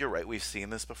again, you're right. We've seen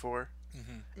this before,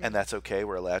 and that's okay.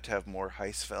 We're allowed to have more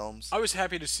heist films. I was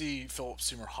happy to see Philip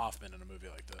Seymour Hoffman in a movie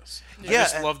like this. I Yeah,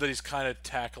 just and- love that he's kind of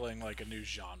tackling like a new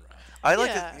genre. I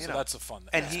like Yeah. it. So that's a fun.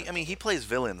 And he plays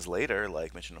villains later,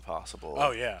 like Mission Impossible.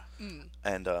 Oh yeah.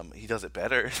 And he does it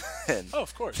better than, Oh,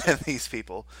 of course. than these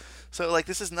people. So like,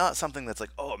 this is not something that's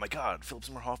like, oh my God, Philip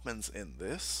Seymour Hoffman's in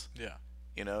this. Yeah.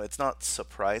 You know, it's not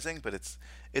surprising, but it's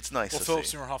nice Well, to Philip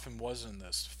see. Seymour Hoffman was in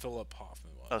this. Philip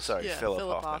Hoffman was. Oh, sorry, Yeah, Philip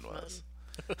Philip Hoffman Hoffman.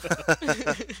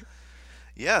 was.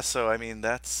 Yeah, so I mean,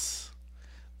 that's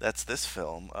this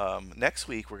film. Next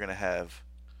week we're gonna have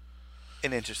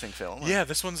an interesting film. Yeah,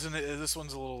 this one's a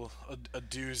little a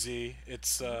doozy.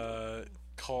 It's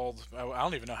called I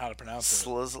don't even know how to pronounce it.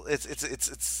 It's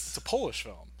It's a Polish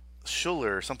film.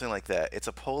 Schuller or something like that. It's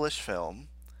a Polish film.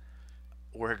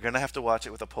 We're gonna have to watch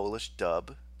it with a Polish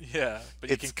dub. Yeah, but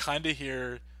you can kind of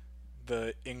hear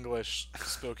the English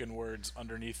spoken words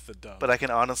underneath the dub. But I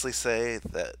can honestly say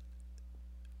that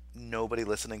nobody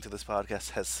listening to this podcast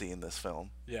has seen this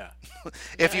film. Yeah.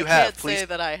 If you I have, can't please say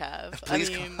that I have. Please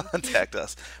I mean... contact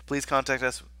us. Please contact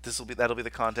us. That'll be the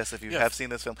contest if you have seen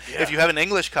this film. Yeah. If you have an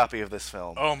English copy of this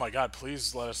film, oh my God!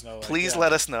 Please let us know. Please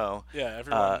let us know. Yeah,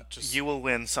 everyone. You will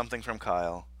win something from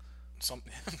Kyle.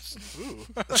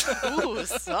 Ooh,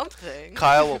 something.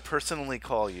 Kyle will personally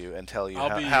call you and tell you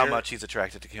how much he's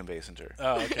attracted to Kim Basinger.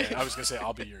 Oh, okay. I was gonna say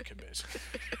I'll be your Kim Basinger.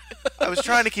 I was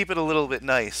trying to keep it a little bit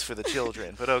nice for the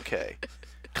children, but okay.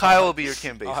 Kyle will be your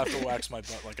Kim Basinger. I'll have to wax my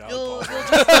butt like Alec Baldwin.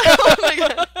 Oh my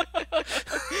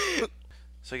God.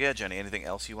 So yeah, Jenny, anything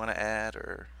else you want to add,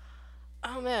 or?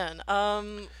 Oh man.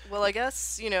 Well, I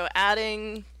guess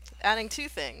adding two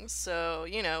things. So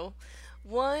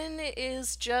one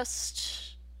is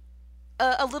just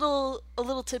a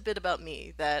little tidbit about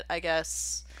me that I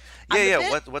guess.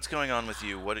 Yeah. What's going on with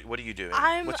you? What are you doing?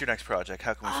 What's your next project?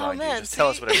 How can we find you? Just tell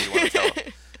us whatever you want to tell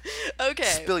them. Okay.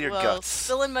 Spill your guts.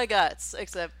 Spilling my guts,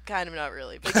 except kind of not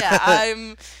really. But yeah,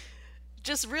 I'm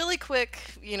just really quick.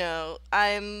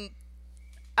 I'm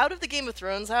out of the Game of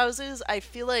Thrones houses. I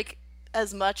feel like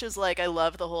as much as I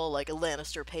love the whole a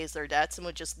Lannister pays their debts and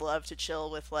would just love to chill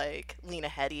with Lena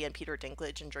Headey and Peter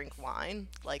Dinklage and drink wine,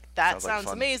 that sounds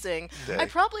amazing. Day. I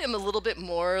probably am a little bit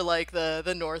more like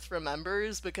the North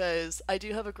remembers, because I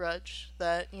do have a grudge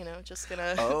that just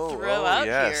gonna throw out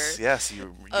here. Yes,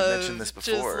 you mentioned this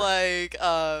before.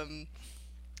 Just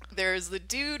there's the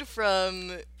dude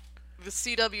from the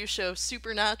CW show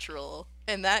Supernatural.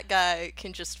 And that guy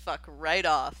can just fuck right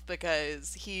off,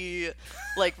 because he,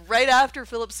 right after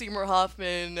Philip Seymour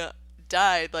Hoffman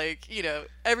died,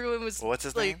 everyone was what's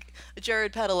his name?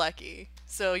 Jared Padalecki.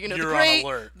 So You're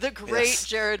the great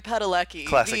Jared Padalecki,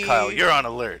 classic Kyle. You're on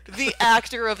alert. The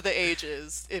actor of the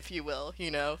ages, if you will.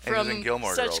 From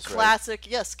Gilmore such Girls, classic,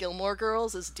 yes, Gilmore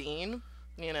Girls as Dean.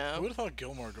 Who would have thought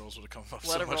Gilmore Girls would have come up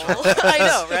what so a much? role. I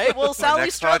know, right? Well, Sally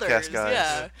next Struthers, podcast,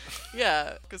 guys.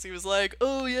 yeah, because he was like,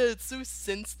 "Oh yeah, it's so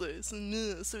senseless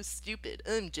and so stupid."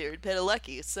 I'm Jared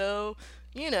Padalecki, so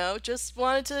just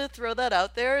wanted to throw that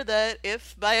out there. That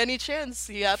if by any chance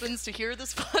he happens to hear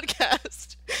this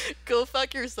podcast, go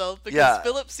fuck yourself, because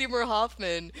Philip Seymour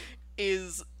Hoffman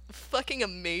is fucking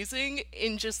amazing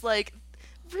in just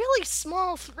really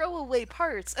small throwaway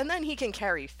parts, and then he can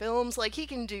carry films. He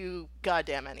can do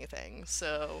goddamn anything.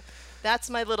 So that's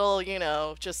my little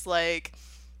just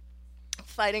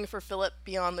fighting for Philip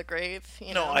beyond the grave.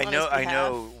 I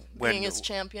know being his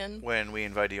champion. When we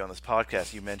invited you on this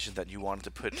podcast, you mentioned that you wanted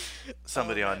to put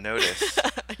somebody on notice.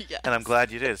 Yes. And I'm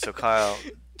glad you did. So Kyle,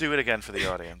 do it again for the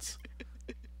audience.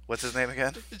 What's his name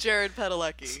again? Jared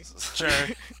Padalecki.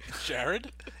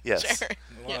 Jared? Yes. Jared.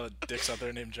 A lot of dicks out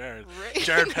there named Jared. Right.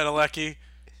 Jared Padalecki,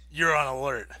 you're on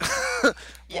alert.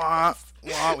 Yes.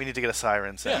 Wah. We need to get a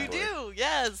siren sound. You do,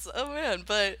 yes. Oh man,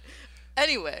 but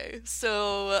anyway,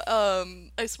 so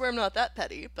I swear I'm not that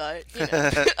petty, but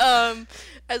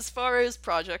as far as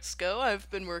projects go, I've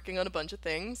been working on a bunch of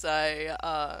things. I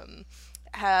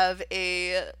have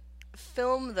a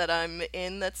film that I'm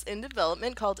in that's in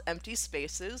development called Empty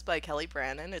Spaces by Kelly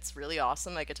Brannon. It's really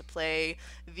awesome. I get to play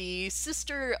the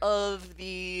sister of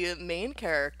the main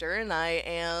character, and I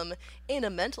am in a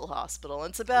mental hospital.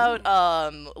 It's about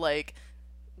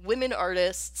women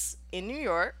artists in New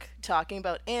York talking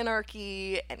about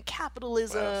anarchy and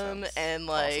capitalism, and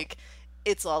awesome.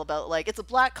 It's all about it's a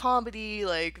black comedy,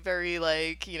 very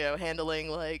handling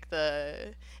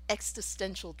the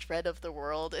existential dread of the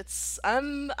world.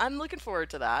 I'm looking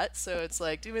forward to that. So it's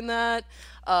doing that.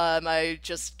 I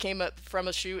just came up from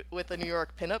a shoot with the New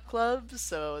York Pinup Club,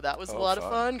 so that was a lot of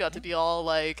fun. Got to be all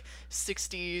 60s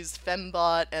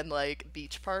fembot and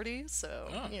beach party. So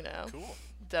cool.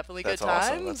 Definitely That's good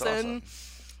awesome. times. That's and awesome.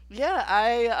 yeah,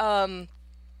 I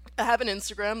have an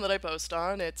Instagram that I post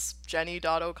on. It's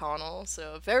Jenny.O'Connell,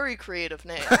 so a very creative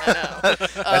name, I know.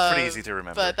 That's pretty easy to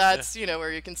remember. But that's,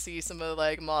 where you can see some of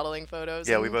modeling photos.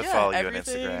 Yeah, and, we both follow you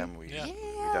everything. on Instagram. We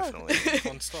definitely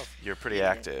fun stuff. You're pretty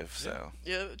active, so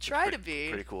yeah, try to be.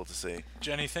 Pretty cool to see.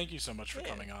 Jenny, thank you so much for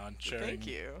coming on, sharing. Thank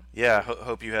you. Yeah,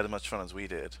 hope you had as much fun as we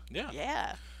did.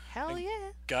 Yeah. Hell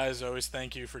yeah. Guys, always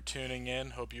thank you for tuning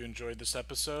in. Hope you enjoyed this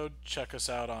episode. Check us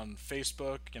out on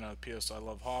Facebook, PS I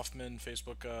Love Hoffman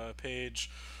Facebook page.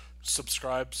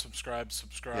 Subscribe.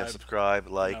 Yeah, subscribe,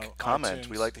 comment. iTunes.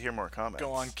 We like to hear more comments.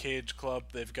 Go on Cage Club.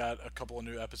 They've got a couple of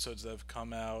new episodes that have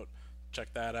come out.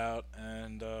 Check that out,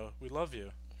 and we love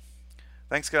you.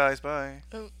 Thanks, guys. Bye.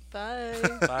 Bye.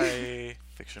 Bye.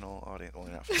 Fictional audience. Well,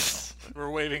 not fictional. We're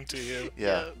waving to you.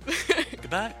 Yeah.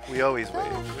 Goodbye. We always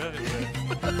wave. Where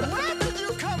did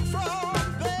you come from,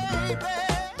 baby?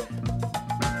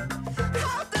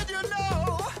 How did you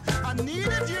know I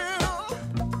needed you?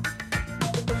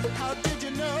 How did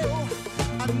you know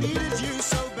I needed you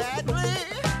so badly?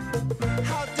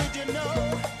 How did you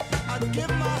know I'd give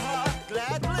my heart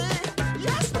gladly?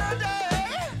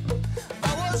 Yesterday,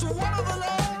 I was one of the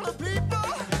lonely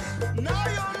people. Now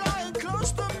you're lying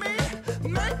close to me,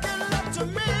 making love to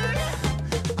me.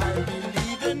 I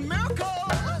believe in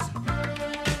miracles.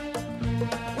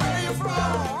 Where you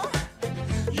from?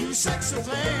 You sexy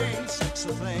thing,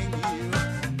 you.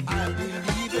 I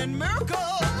believe in miracles.